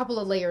there's a couple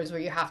of layers where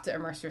you have to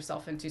immerse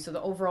yourself into. So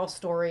the overall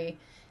story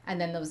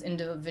and then those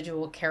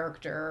individual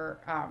character,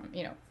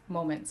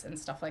 moments and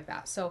stuff like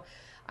that. So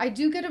I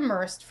do get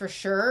immersed for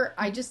sure.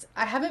 I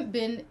haven't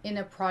been in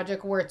a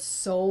project where it's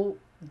so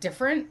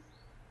different,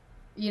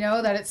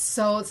 that it's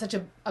such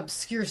a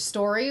obscure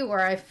story where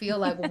I feel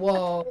like,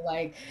 whoa,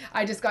 like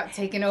I just got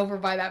taken over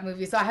by that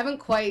movie. So I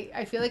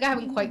feel like I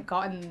haven't quite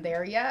gotten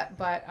there yet,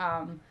 but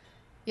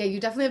yeah, you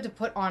definitely have to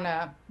put on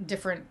a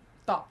different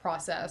thought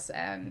process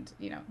and,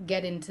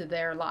 get into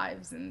their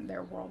lives and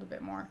their world a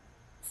bit more.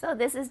 So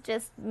this is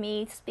just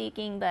me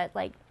speaking, but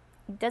like,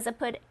 does it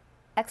put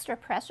extra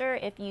pressure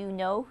if you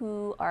know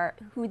who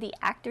the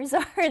actors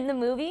are in the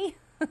movie?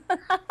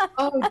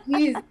 Oh,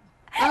 geez.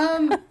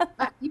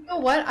 You know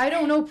what? I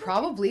don't know.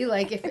 Probably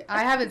like if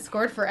I haven't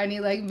scored for any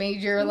like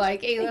major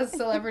like A-list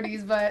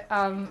celebrities, but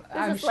I'm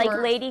sure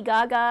like Lady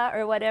Gaga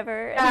or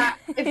whatever. Yeah,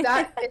 if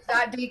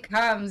that day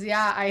comes,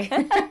 yeah,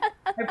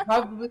 I'd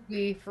probably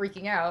be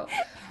freaking out.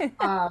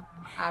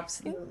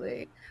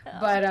 Absolutely,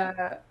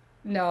 but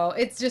no,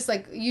 it's just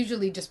like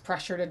usually just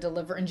pressure to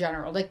deliver in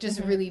general, like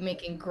just really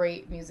making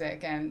great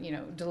music and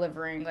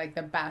delivering like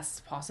the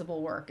best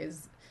possible work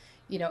is.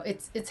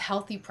 It's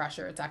healthy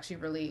pressure. It's actually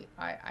really,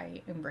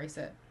 I embrace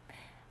it.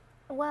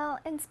 Well,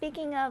 and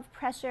speaking of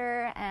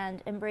pressure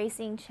and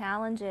embracing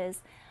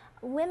challenges,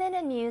 women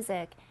in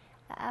music,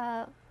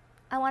 I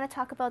want to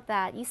talk about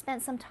that. You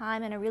spent some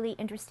time in a really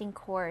interesting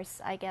course,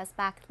 I guess,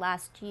 back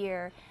last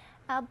year,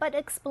 but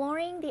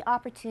exploring the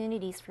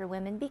opportunities for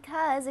women,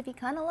 because if you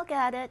kind of look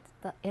at it,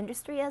 the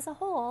industry as a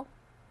whole,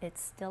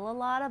 it's still a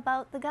lot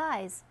about the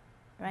guys,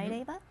 right,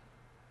 Ava?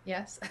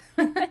 Yes.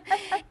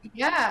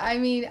 Yeah, I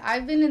mean,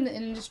 I've been in the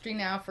industry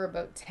now for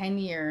about 10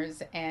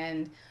 years,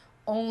 and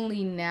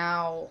only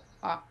now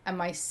am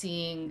I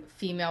seeing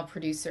female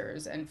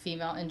producers and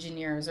female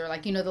engineers, or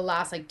like, the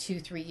last like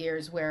 2-3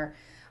 years where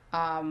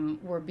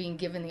we're being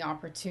given the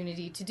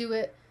opportunity to do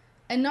it.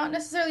 And not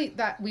necessarily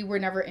that we were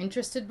never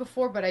interested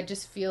before, but I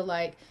just feel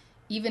like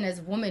even as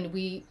women,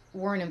 we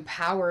weren't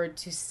empowered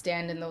to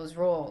stand in those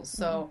roles.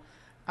 So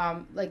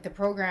like the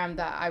program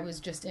that I was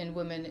just in,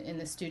 Women in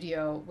the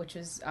Studio, which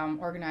is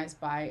organized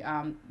by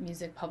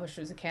Music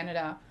Publishers of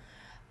Canada,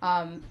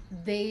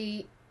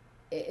 the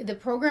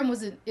program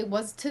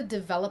was to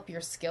develop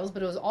your skills,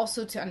 but it was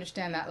also to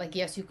understand that, like,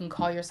 yes, you can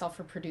call yourself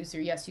a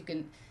producer. Yes, you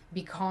can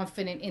be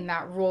confident in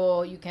that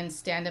role. You can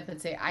stand up and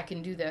say, I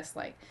can do this.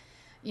 Like,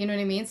 You know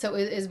what I mean? So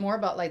it is more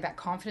about like that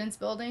confidence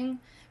building,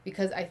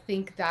 because I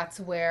think that's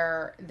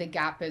where the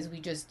gap is. We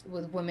just,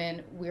 with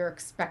women, we're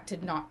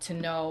expected not to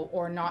know,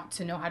 or not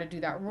to know how to do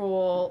that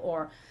role,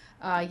 or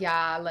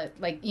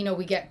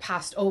we get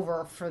passed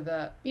over for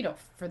the,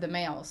 for the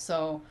males.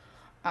 So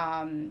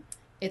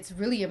it's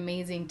really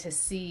amazing to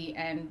see.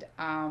 And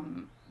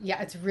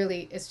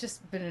it's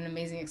just been an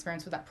amazing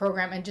experience with that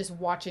program, and just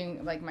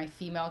watching like my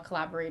female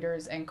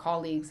collaborators and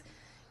colleagues,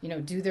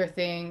 do their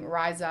thing,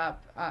 rise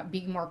up,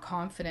 be more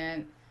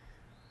confident,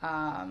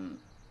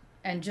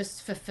 and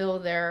just fulfill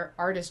their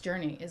artist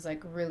journey is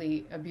like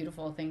really a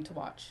beautiful thing to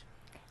watch.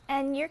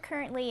 And you're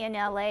currently in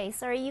LA,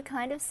 so are you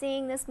kind of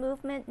seeing this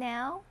movement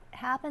now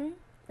happen,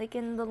 like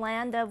in the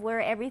land of where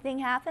everything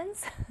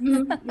happens?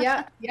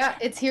 Yeah, yeah,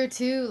 it's here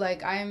too.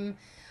 Like I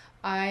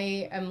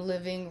am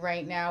living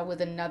right now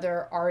with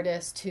another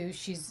artist who,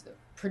 she's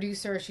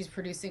producer. She's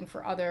producing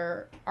for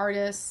other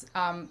artists.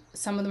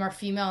 Some of them are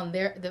female, and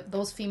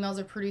those females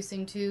are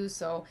producing too.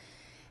 So,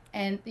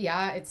 and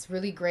yeah, it's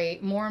really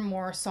great. More and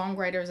more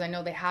songwriters, I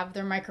know, they have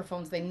their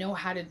microphones. They know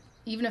how to,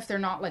 even if they're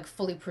not like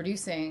fully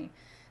producing,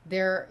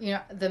 they're,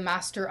 the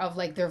master of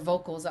like their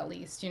vocals at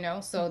least,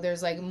 So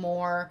there's like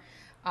more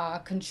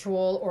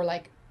control, or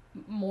like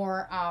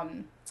more,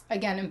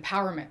 again,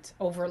 empowerment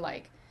over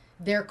like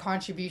their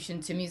contribution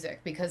to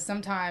music. Because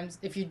sometimes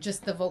if you're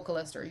just the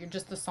vocalist, or you're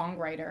just the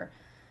songwriter,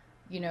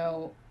 you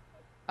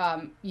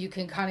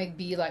can kind of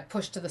be like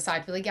pushed to the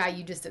side, be like, yeah,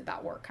 you just did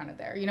that work kind of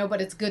there, but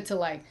it's good to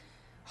like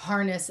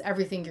harness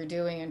everything you're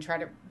doing and try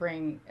to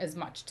bring as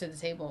much to the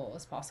table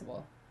as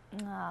possible.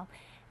 Oh.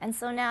 And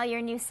so now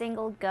your new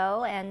single,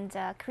 Go, and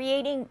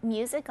creating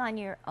music on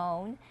your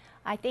own.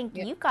 I think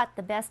you got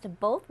the best of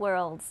both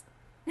worlds.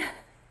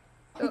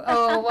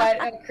 Oh,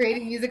 what?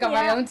 Creating music on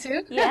my own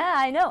too? Yeah,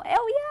 I know.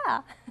 Oh,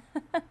 yeah.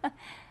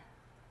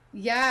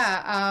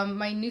 Yeah,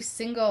 my new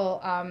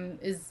single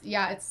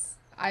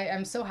I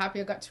am so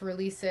happy I got to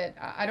release it.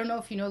 I don't know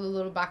if you know the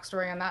little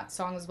backstory on that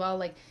song as well.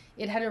 Like,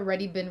 it had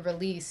already been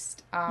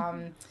released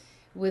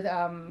with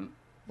a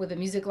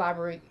music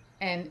library,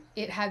 and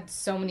it had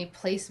so many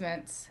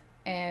placements,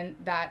 and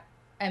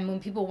when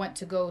people went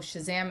to go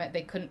Shazam it,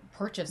 they couldn't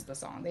purchase the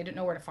song. They didn't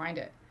know where to find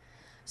it.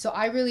 So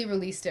I really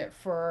released it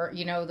for,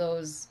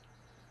 those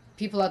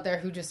people out there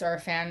who just are a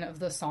fan of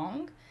the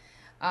song.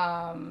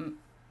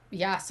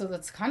 So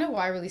that's kind of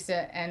why I released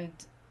it. And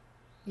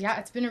yeah,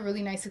 it's been a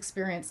really nice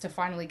experience to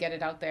finally get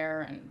it out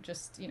there, and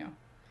just,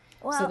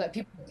 so that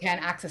people can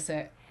access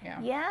it.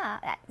 Yeah.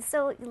 Yeah.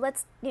 So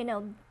let's,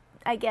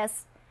 I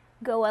guess,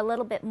 go a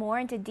little bit more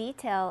into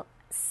detail.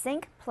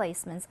 Sync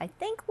placements, I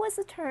think, was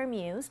the term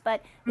used,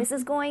 but this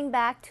is going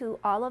back to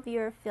all of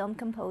your film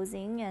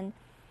composing. And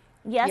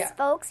yes,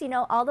 folks,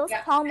 all those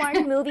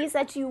Hallmark movies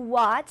that you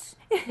watch.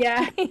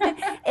 Yeah.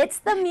 It's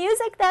the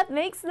music that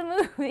makes the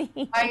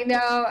movie. I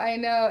know,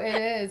 it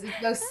is. It's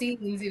those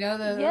scenes, the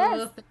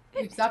little thing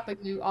creeps up,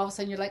 and all of a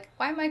sudden you're like,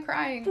 why am I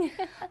crying?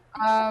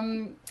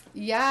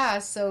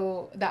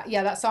 So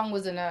that song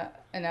was in a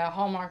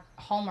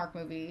Hallmark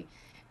movie,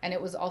 and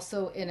it was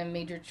also in a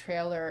major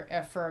trailer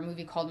for a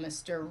movie called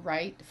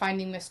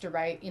Finding Mr.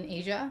 Right in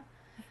Asia.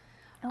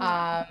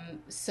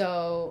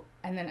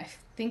 And then I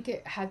think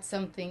it had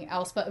something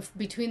else, but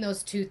between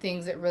those two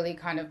things, it really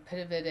kind of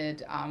pivoted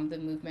the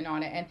movement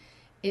on it.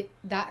 And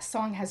that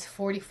song has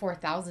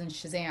 44,000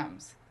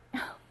 Shazams.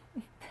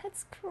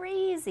 That's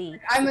crazy.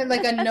 I'm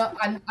like an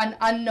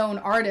unknown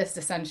artist,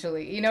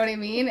 essentially. You know what I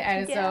mean?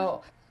 And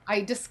so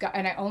I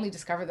only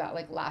discovered that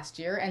like last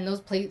year, and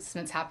those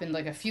placements happened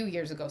like a few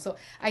years ago. So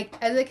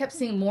as I kept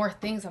seeing more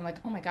things, I'm like,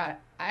 oh my God,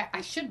 I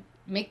should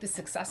make this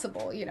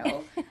accessible,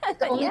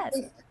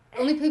 The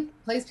only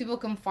place people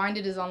can find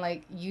it is on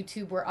like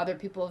YouTube, where other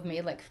people have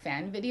made like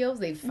fan videos.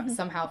 They've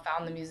somehow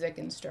found the music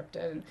and stripped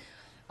it and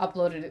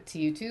uploaded it to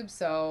YouTube.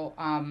 So,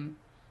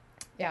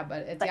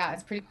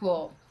 it's pretty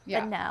cool.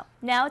 Yeah. But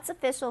now it's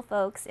official,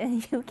 folks,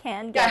 and you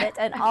can get it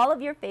on all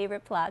of your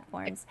favorite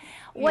platforms.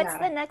 What's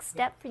the next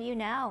step for you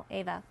now,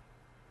 Ava?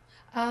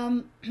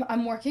 I'm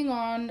working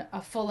on a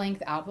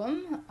full-length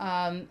album.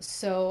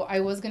 So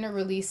I was going to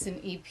release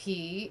an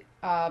EP,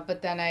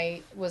 but then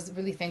I was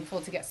really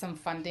thankful to get some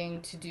funding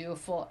to do a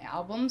full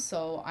album.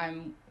 So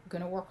I'm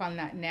going to work on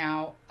that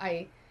now.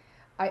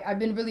 I've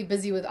been really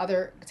busy with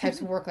other types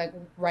of work, like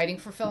writing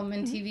for film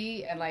and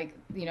TV, and like,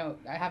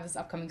 I have this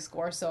upcoming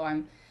score, so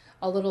I'm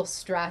a little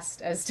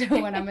stressed as to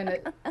when I'm gonna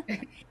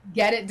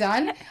get it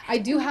done. I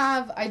do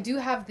have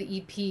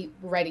the EP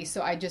ready,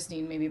 so I just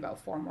need maybe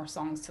about 4 more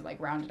songs to like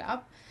round it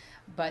up.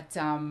 But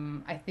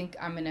I think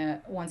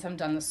once I'm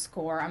done the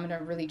score, I'm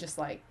gonna really just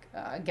like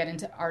get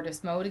into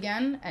artist mode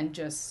again, and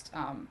just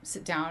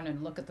sit down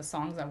and look at the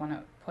songs I want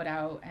to put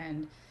out,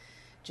 and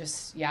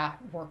just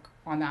work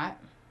on that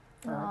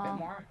for a bit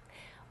more.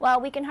 Well,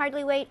 we can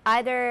hardly wait.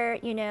 Either,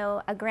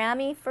 a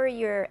Grammy for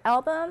your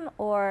album,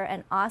 or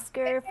an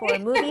Oscar for a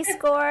movie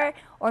score,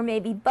 or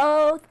maybe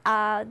both.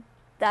 I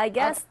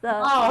guess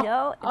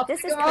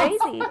this is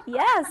crazy.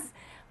 Yes.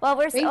 Well,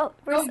 we're so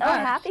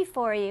happy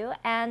for you,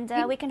 and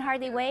we can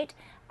hardly wait.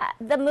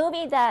 The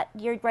movie that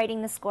you're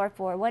writing the score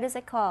for, what is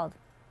it called?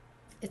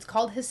 It's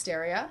called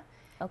Hysteria.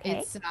 Okay.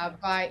 It's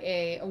by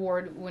a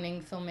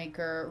award-winning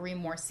filmmaker, Ree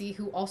Morsi,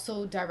 who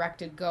also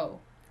directed Go.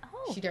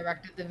 Oh, She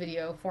directed the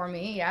video for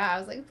me. Yeah, I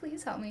was like,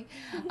 please help me.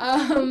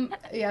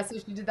 Yeah, so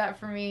she did that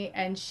for me,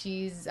 and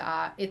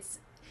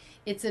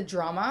it's a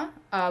drama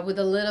with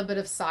a little bit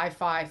of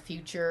sci-fi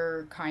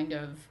future kind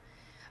of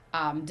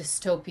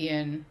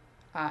dystopian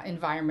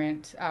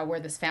environment where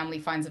this family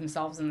finds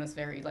themselves in this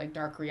very like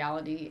dark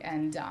reality,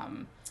 and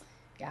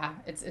yeah,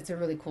 it's a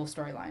really cool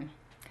storyline.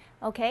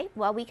 okay.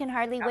 Well, we can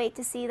hardly wait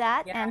to see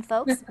that. Yeah. And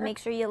folks, make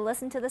sure you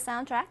listen to the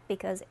soundtrack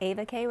because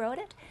Ava K wrote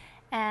it.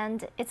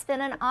 And it's been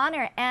an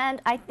honor.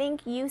 And I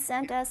think you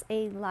sent us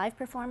a live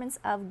performance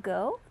of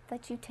Go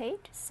that you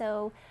taped.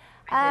 So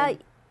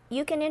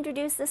you can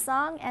introduce the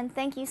song. And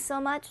thank you so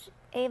much,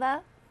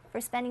 Ava,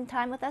 for spending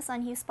time with us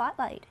on Hugh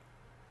Spotlight.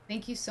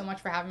 Thank you so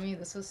much for having me.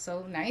 This was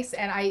so nice,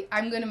 and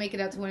I'm going to make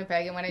it out to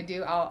Winnipeg, and when I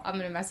do, I'm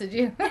going to message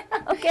you.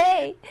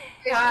 Okay.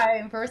 Say hi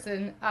in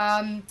person.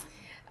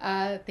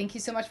 Thank you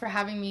so much for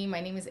having me. My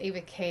name is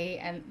Ava K,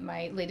 and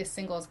my latest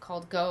single is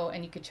called Go,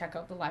 and you could check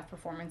out the live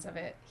performance of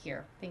it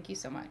here. Thank you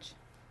so much.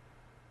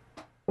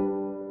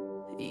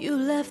 You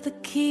left the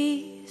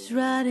keys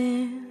right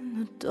in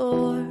the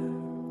door.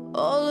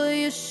 All of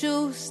your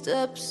shoe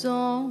steps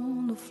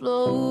on the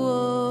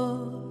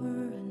floor,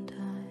 and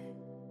I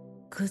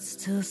could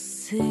still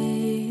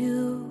see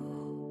you.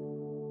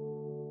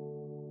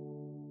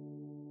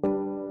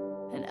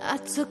 And I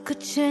took a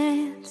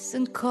chance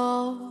and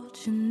called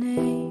your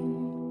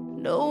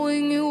name,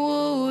 knowing you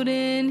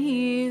wouldn't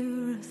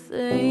hear a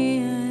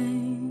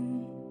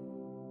thing.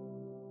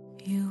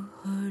 You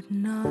heard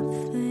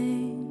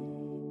nothing.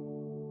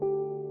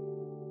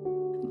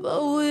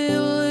 But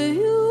will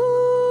you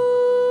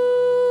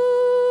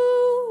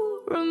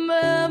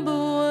remember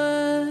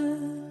when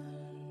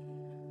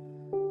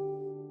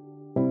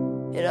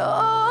it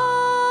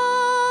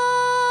all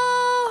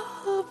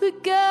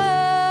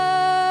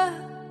began?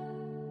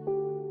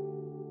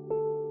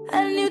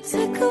 And you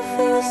take a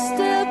few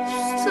steps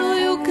till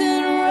you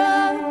can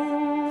run,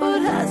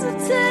 but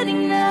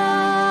hesitating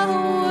now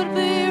would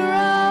be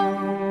wrong.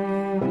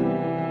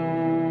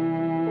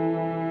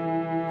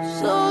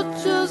 So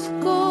just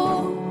go.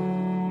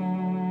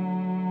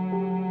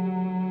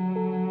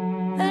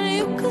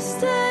 You could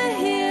stay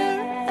here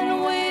and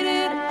wait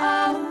it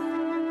out,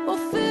 or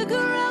figure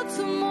out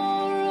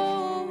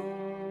tomorrow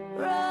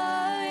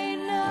right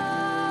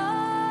now.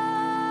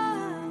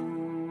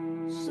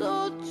 So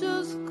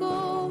just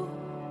go.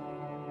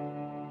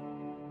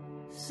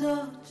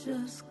 So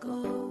just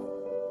go.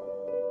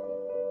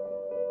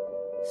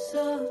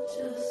 So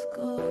just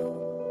go.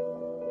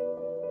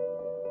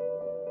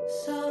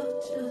 So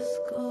just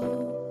go.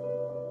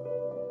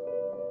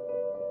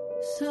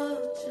 So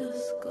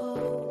just go.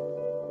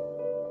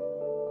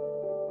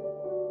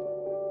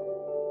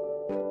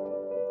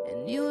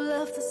 You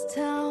left this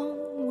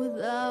town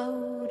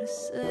without a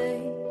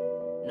say,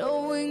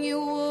 knowing you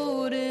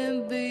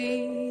wouldn't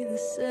be the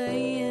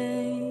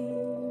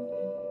same,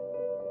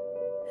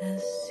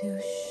 as you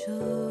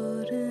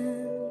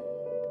shouldn't.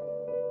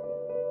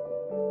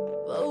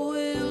 But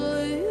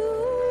will you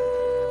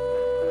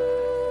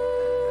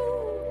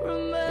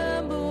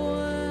remember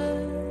when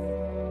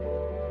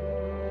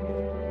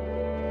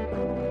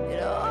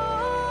it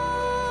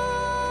all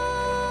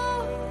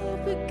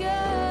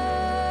began?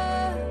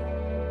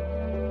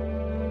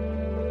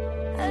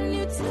 And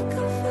you take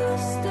a few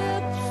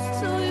steps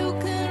till you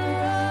can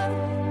run,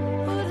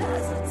 but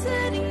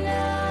hesitating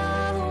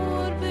now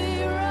would be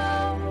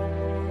wrong.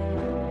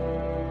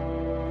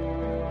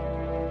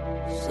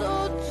 So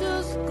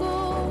just go.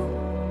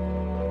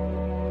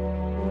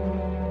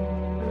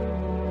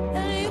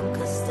 And you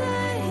can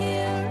stay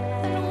here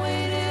and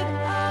wait it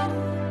out,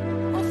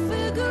 or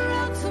figure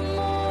out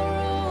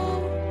tomorrow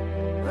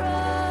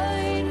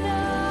right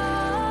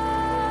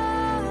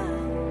now.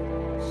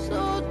 So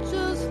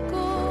just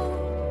go.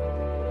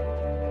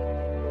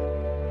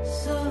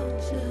 So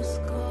just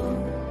go.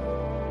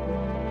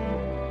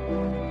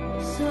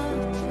 So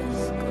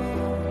just go.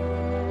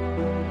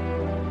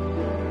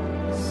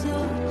 So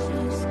just go. So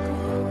just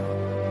go.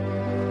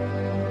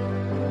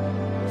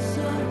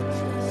 So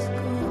just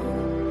go.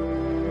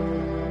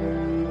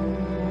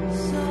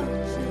 So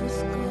just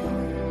go.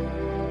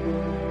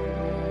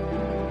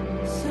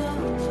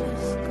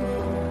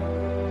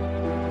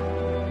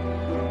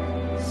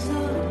 So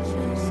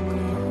just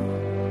go.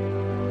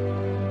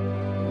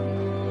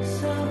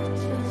 So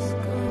just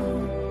go.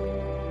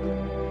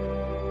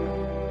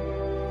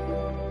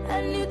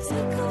 And you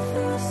take a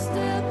few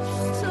steps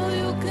till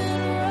you can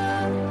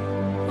run,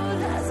 but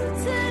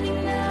hesitating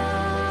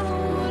now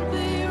would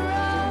be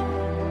wrong.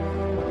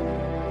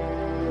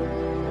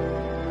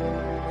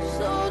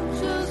 So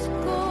just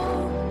go.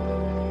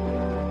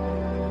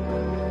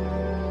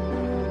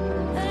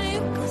 And you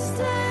can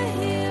stay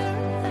here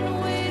and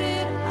wait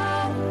it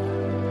out,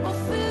 or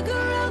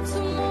figure out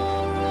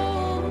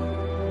tomorrow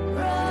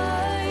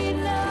right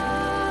now.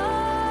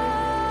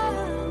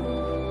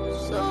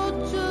 So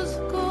just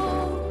go.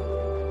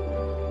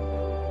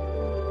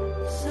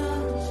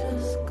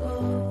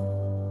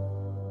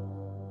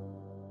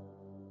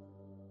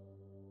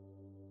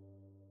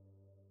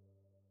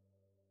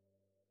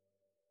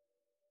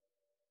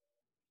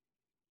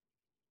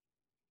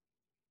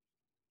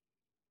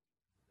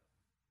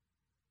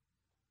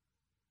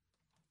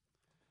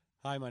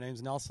 Hi, my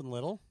name's Nelson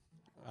Little.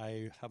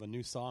 I have a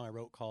new song I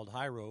wrote called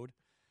High Road,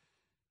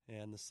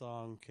 and the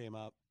song came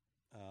up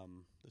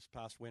this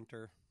past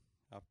winter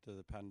after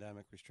the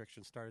pandemic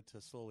restrictions started to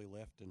slowly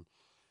lift, and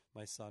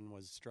my son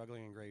was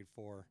struggling in grade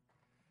 4,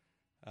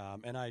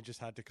 and I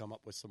just had to come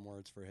up with some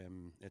words for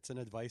him. It's an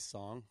advice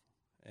song,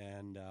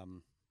 and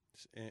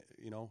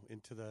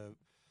into the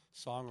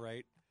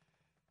songwrite,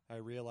 I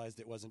realized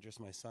it wasn't just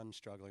my son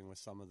struggling with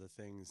some of the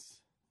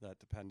things that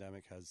the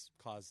pandemic has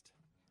caused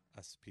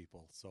us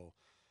people. So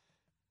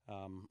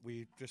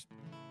we just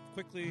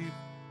quickly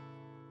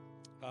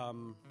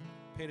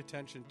paid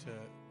attention to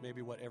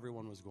maybe what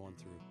everyone was going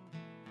through.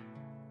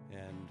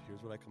 And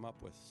here's what I come up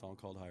with, a song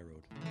called High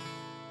Road.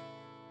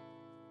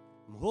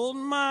 I'm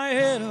holding my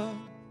head up,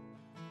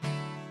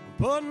 I'm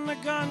putting the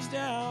guns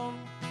down,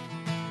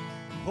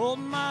 I'm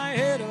holding my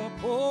head up,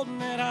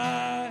 holding it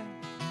high,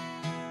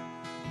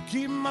 I'm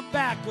keeping my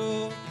back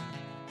up,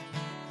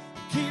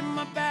 I'm keeping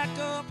my back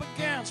up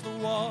against the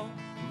wall.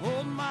 I'm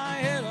holding my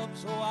head up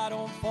so I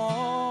don't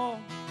fall.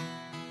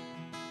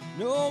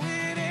 No,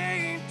 it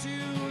ain't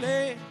too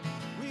late,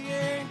 we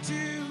ain't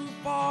too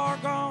far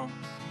gone,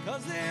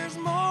 'cause there's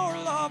more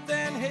love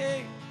than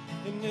hate,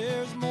 and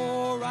there's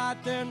more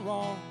right than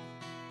wrong.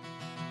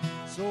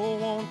 So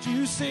won't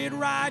you sit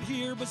right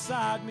here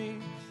beside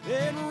me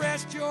and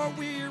rest your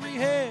weary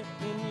head,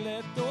 and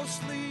let those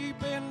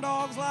sleeping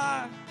dogs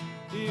lie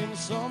in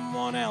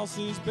someone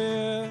else's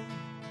bed.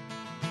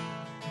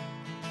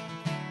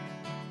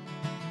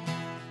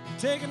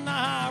 Taking the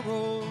high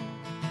road,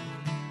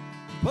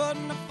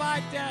 putting the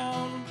fight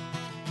down,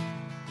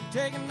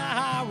 taking the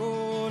high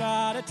road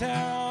out of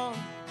town,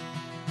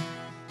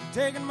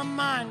 taking my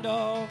mind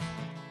off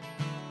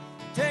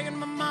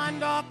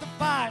the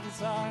fight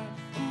inside.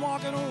 I'm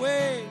walking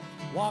away,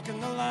 walking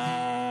the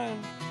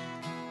line.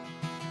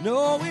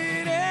 No,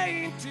 it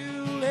ain't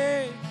too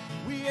late,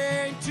 we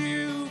ain't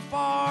too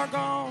far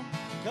gone,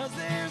 'cause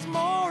there's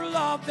more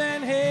love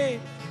than hate,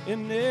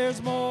 and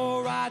there's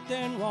more right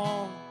than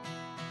wrong.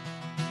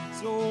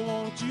 So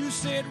won't you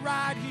sit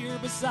right here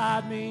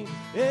beside me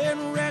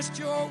and rest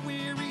your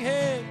weary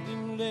head,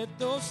 and let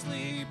those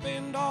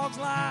sleeping dogs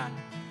lie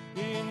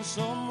in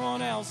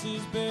someone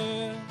else's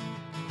bed.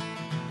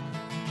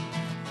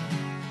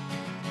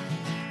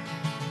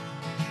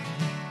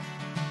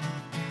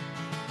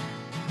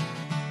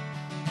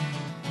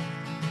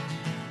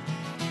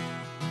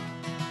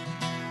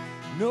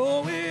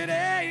 No, it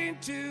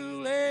ain't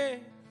too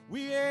late,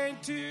 we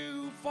ain't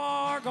too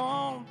far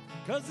gone,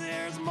 'cause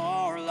there's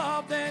more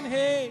love than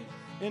hate,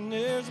 and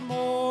there's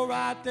more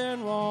right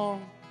than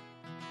wrong.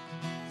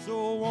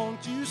 So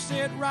won't you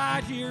sit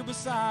right here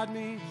beside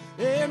me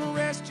and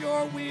rest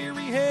your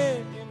weary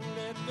head, and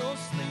let those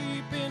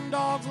sleeping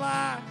dogs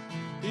lie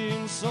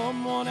in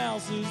someone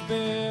else's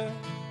bed.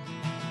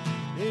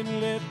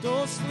 And let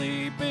those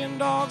sleeping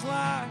dogs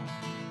lie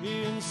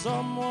in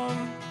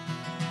someone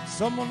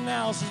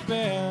else's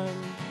bed.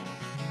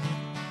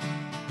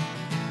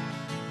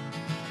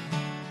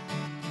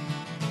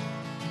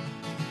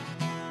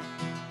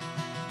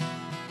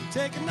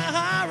 Taking the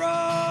high road.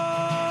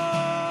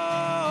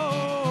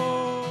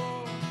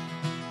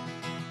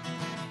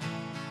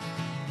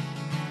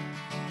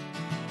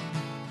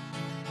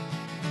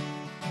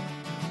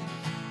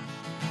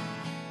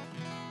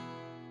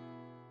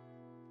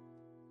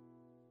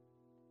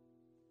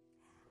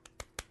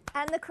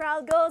 And the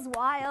crowd goes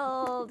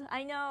wild.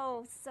 I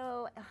know.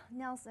 So,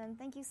 Nelson,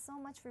 thank you so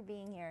much for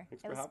being here.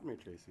 Thanks for having me,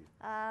 Tracy.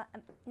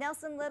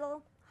 Nelson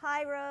Little,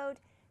 High Road.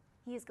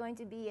 He is going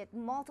to be at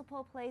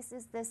multiple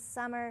places this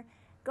summer.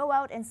 Go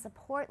out and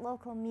support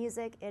local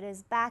music. It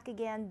is back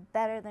again,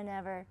 better than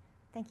ever.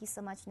 Thank you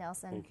so much,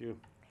 Nelson. Thank you.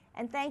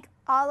 And thank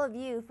all of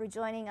you for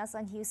joining us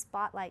on Hughes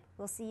Spotlight.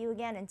 We'll see you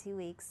again in 2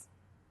 weeks.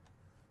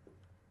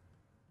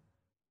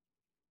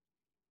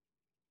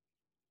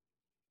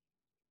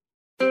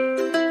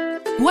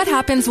 What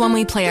happens when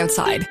we play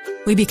outside?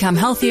 We become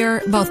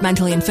healthier, both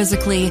mentally and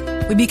physically.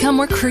 We become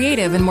more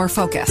creative and more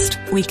focused.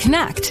 We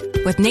connect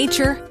with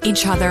nature,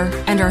 each other,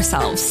 and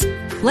ourselves.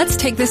 Let's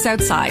Take This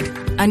Outside,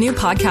 a new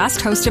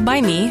podcast hosted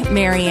by me,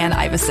 Marianne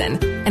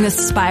Iveson, an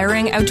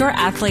aspiring outdoor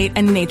athlete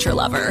and nature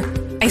lover.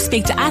 I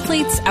speak to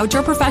athletes,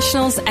 outdoor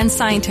professionals, and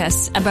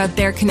scientists about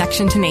their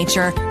connection to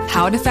nature,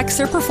 how it affects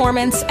their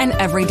performance, and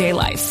everyday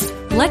life.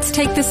 Let's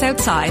Take This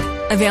Outside,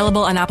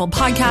 available on Apple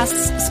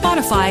Podcasts,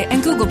 Spotify,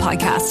 and Google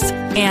Podcasts,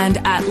 and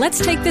at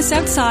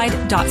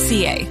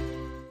letstakeThisOutside.ca.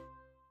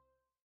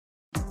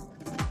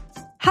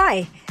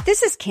 Hi,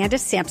 this is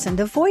Candace Sampson,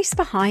 the voice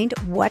behind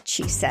What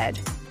She Said.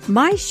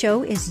 My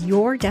show is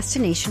your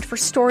destination for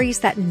stories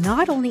that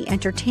not only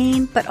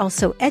entertain, but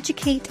also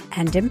educate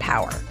and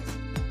empower.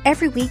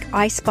 Every week,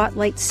 I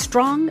spotlight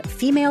strong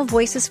female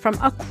voices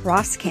from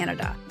across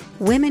Canada,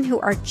 women who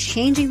are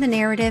changing the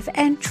narrative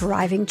and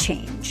driving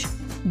change.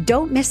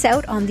 Don't miss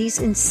out on these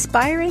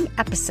inspiring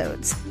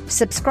episodes.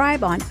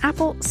 Subscribe on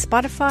Apple,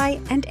 Spotify,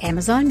 and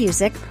Amazon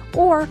Music,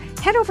 or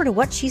head over to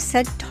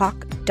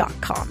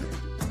whatshesaidtalk.com.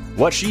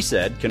 What She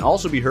Said can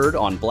also be heard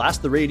on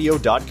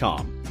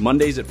blasttheradio.com,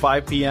 Mondays at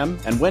 5 p.m.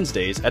 and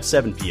Wednesdays at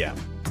 7 p.m.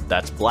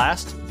 That's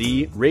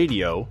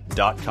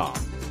blasttheradio.com.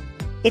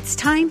 It's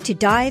time to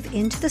dive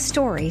into the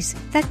stories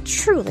that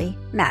truly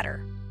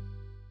matter.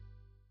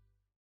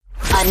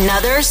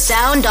 Another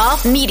Sound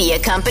Off Media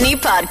Company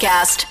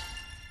podcast.